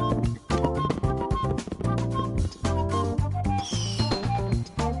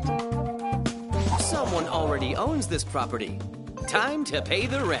 Someone already owns this property. Time to pay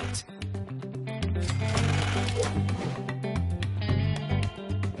the rent.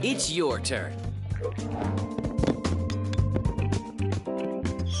 It's your turn.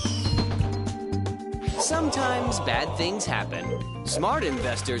 Sometimes bad things happen. Smart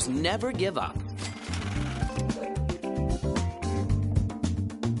investors never give up.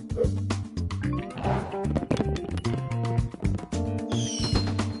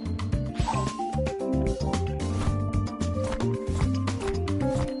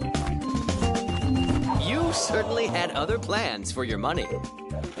 You certainly had other plans for your money.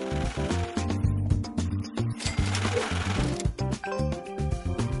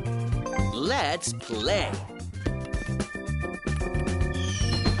 Let's play.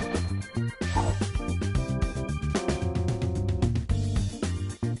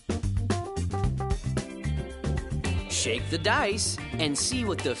 Shake the dice and see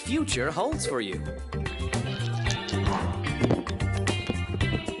what the future holds for you.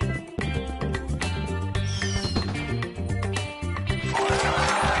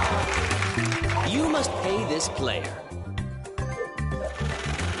 You must pay this player.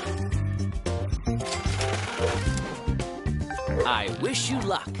 I wish you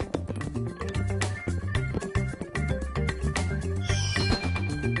luck.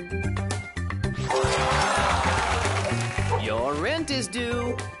 Your rent is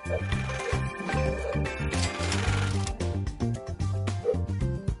due.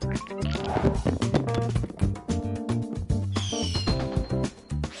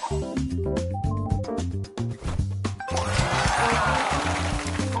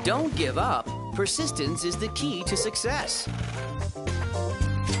 Don't give up. Persistence is the key to success.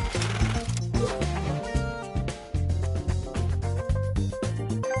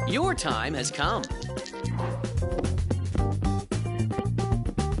 Your time has come.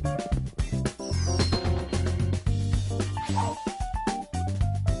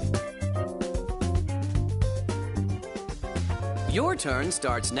 Your turn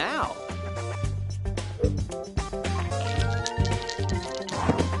starts now.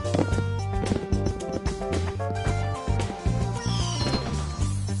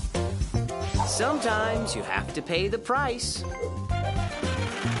 Sometimes you have to pay the price.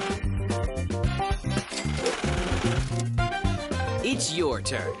 It's your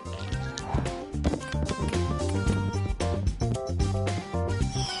turn.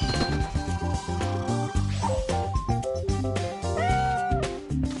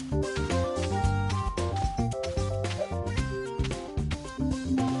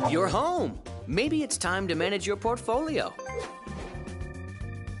 You're home. Maybe it's time to manage your portfolio.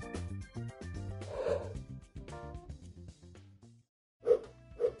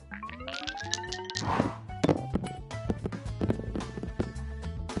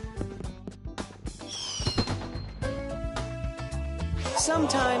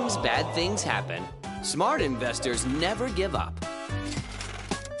 Sometimes bad things happen. Smart investors never give up.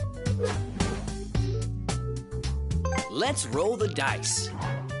 Let's roll the dice.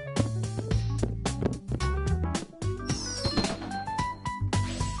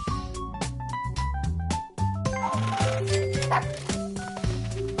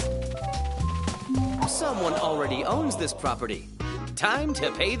 Someone already owns this property. Time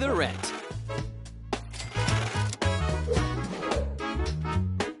to pay the rent.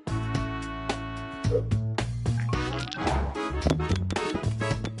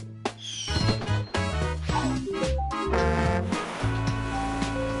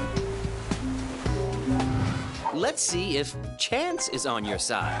 Let's see if chance is on your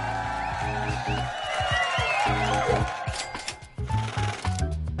side.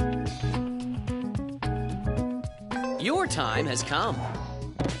 Your time has come.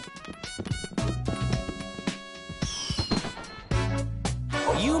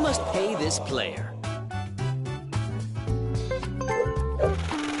 You must pay this player.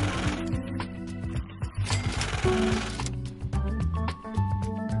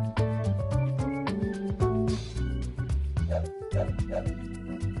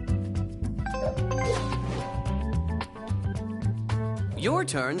 Your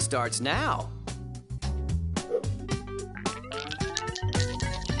turn starts now.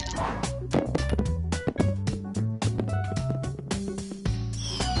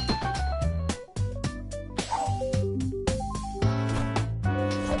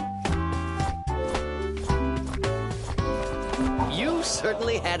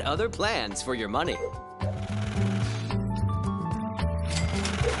 certainly had other plans for your money.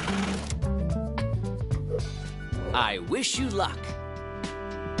 I wish you luck.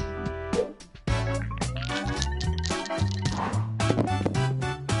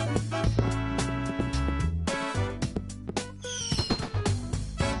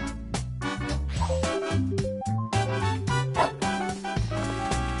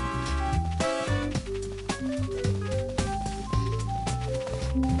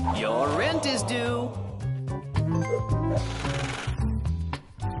 Your rent is due.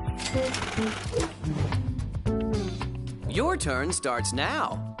 Your turn starts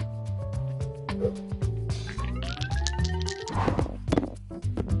now.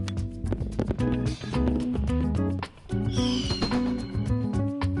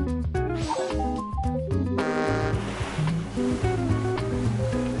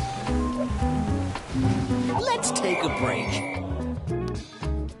 Let's take a break.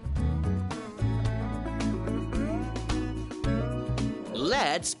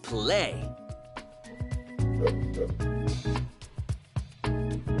 Let's play.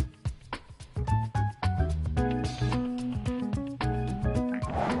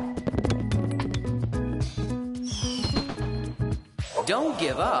 Don't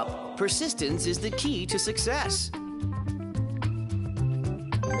give up. Persistence is the key to success.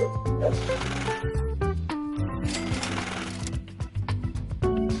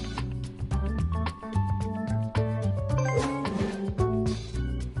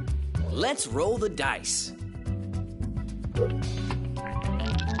 Let's roll the dice.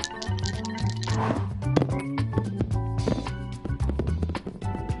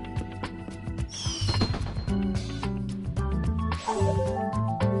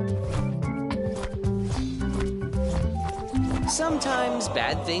 Sometimes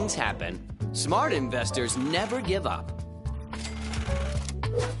bad things happen. Smart investors never give up.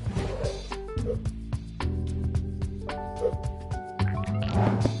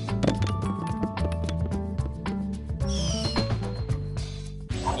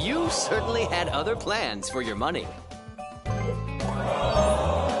 You certainly had other plans for your money.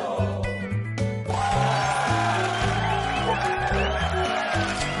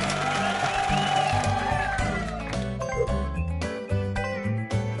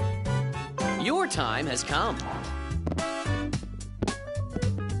 Your time has come.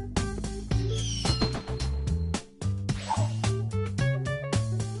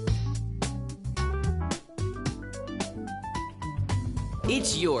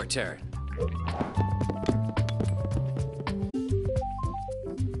 It's your turn.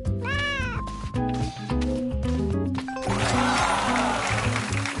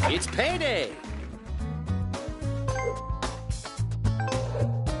 It's payday.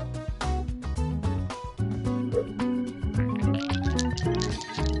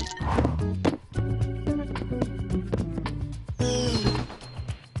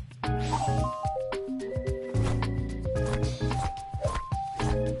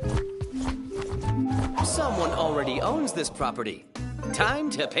 Someone already owns this property. Time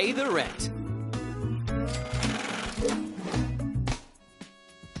to pay the rent.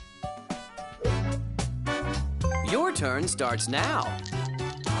 Your turn starts now.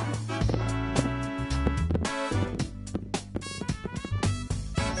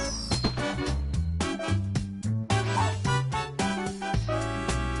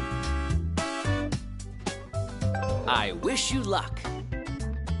 I wish you luck.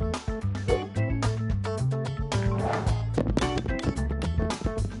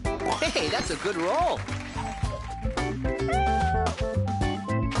 Hey, that's a good roll.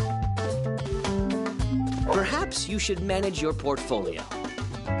 Perhaps you should manage your portfolio.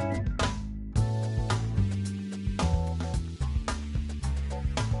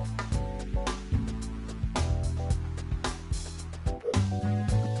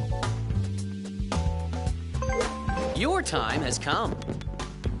 Your time has come.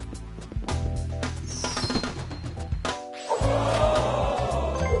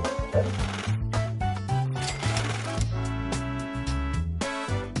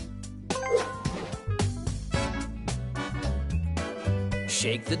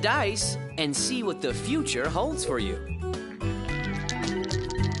 Shake the dice and see what the future holds for you.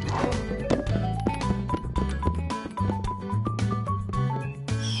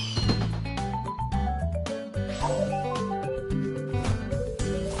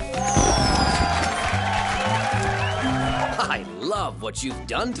 I love what you've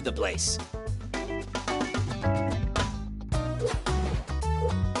done to the place.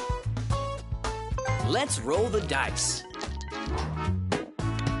 Let's roll the dice.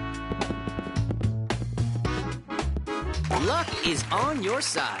 Luck is on your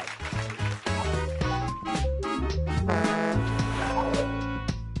side.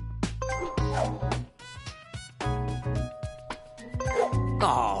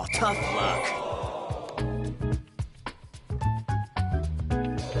 Oh, tough luck.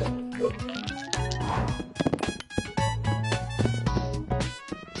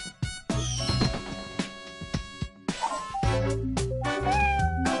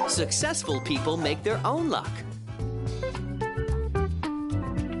 Successful people make their own luck.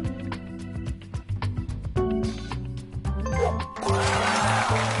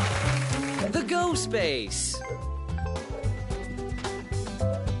 The Go Space.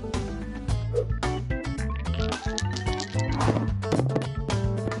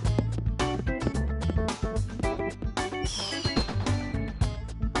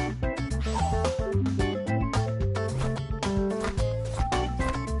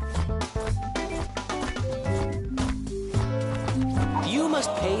 You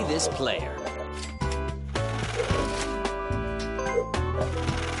must pay this player.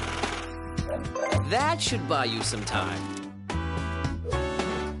 That should buy you some time.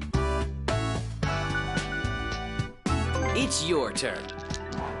 It's your turn.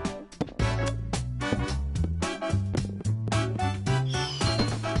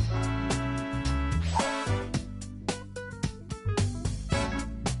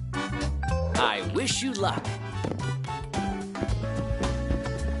 I wish you luck.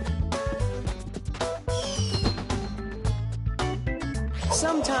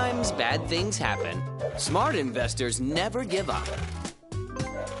 Sometimes bad things happen. Smart investors never give up.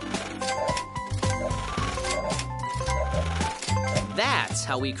 That's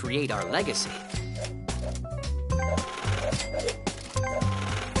how we create our legacy.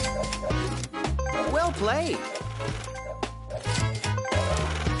 Well played.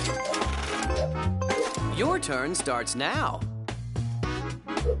 Your turn starts now.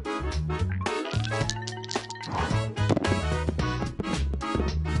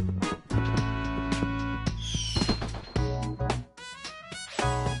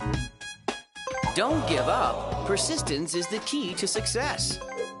 Don't give up. Persistence is the key to success.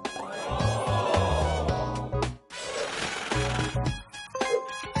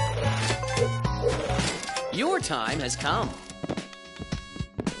 Your time has come.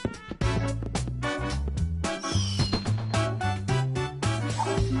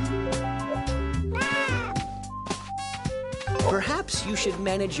 Perhaps you should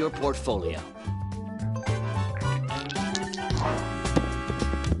manage your portfolio.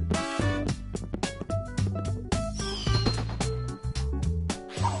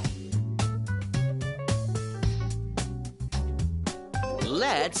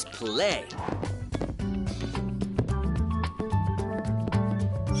 Let's play.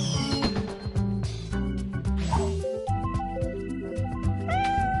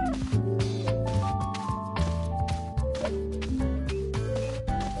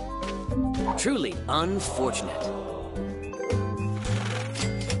 Truly unfortunate.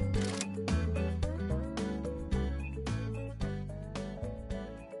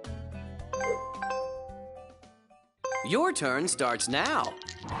 Your turn starts now.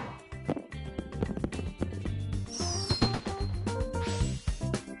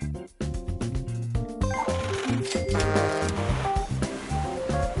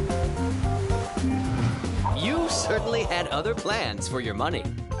 You certainly had other plans for your money.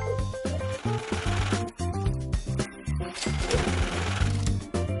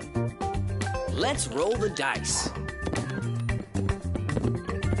 Let's roll the dice.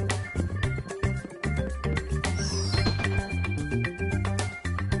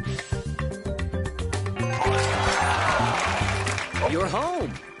 You're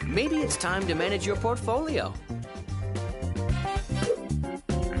home. Maybe it's time to manage your portfolio.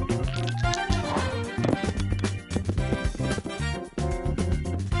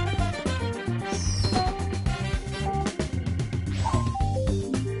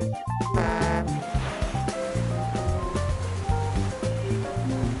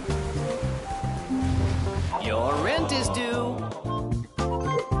 Your rent is due.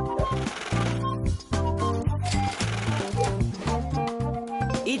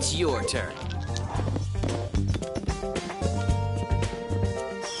 It's your turn.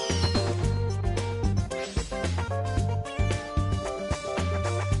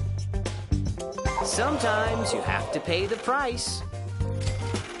 Sometimes you have to pay the price.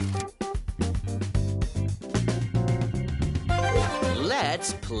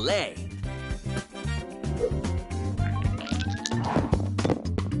 Let's play.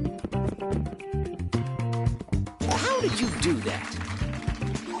 How did you do that?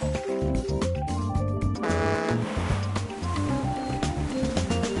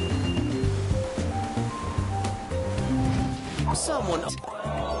 someone.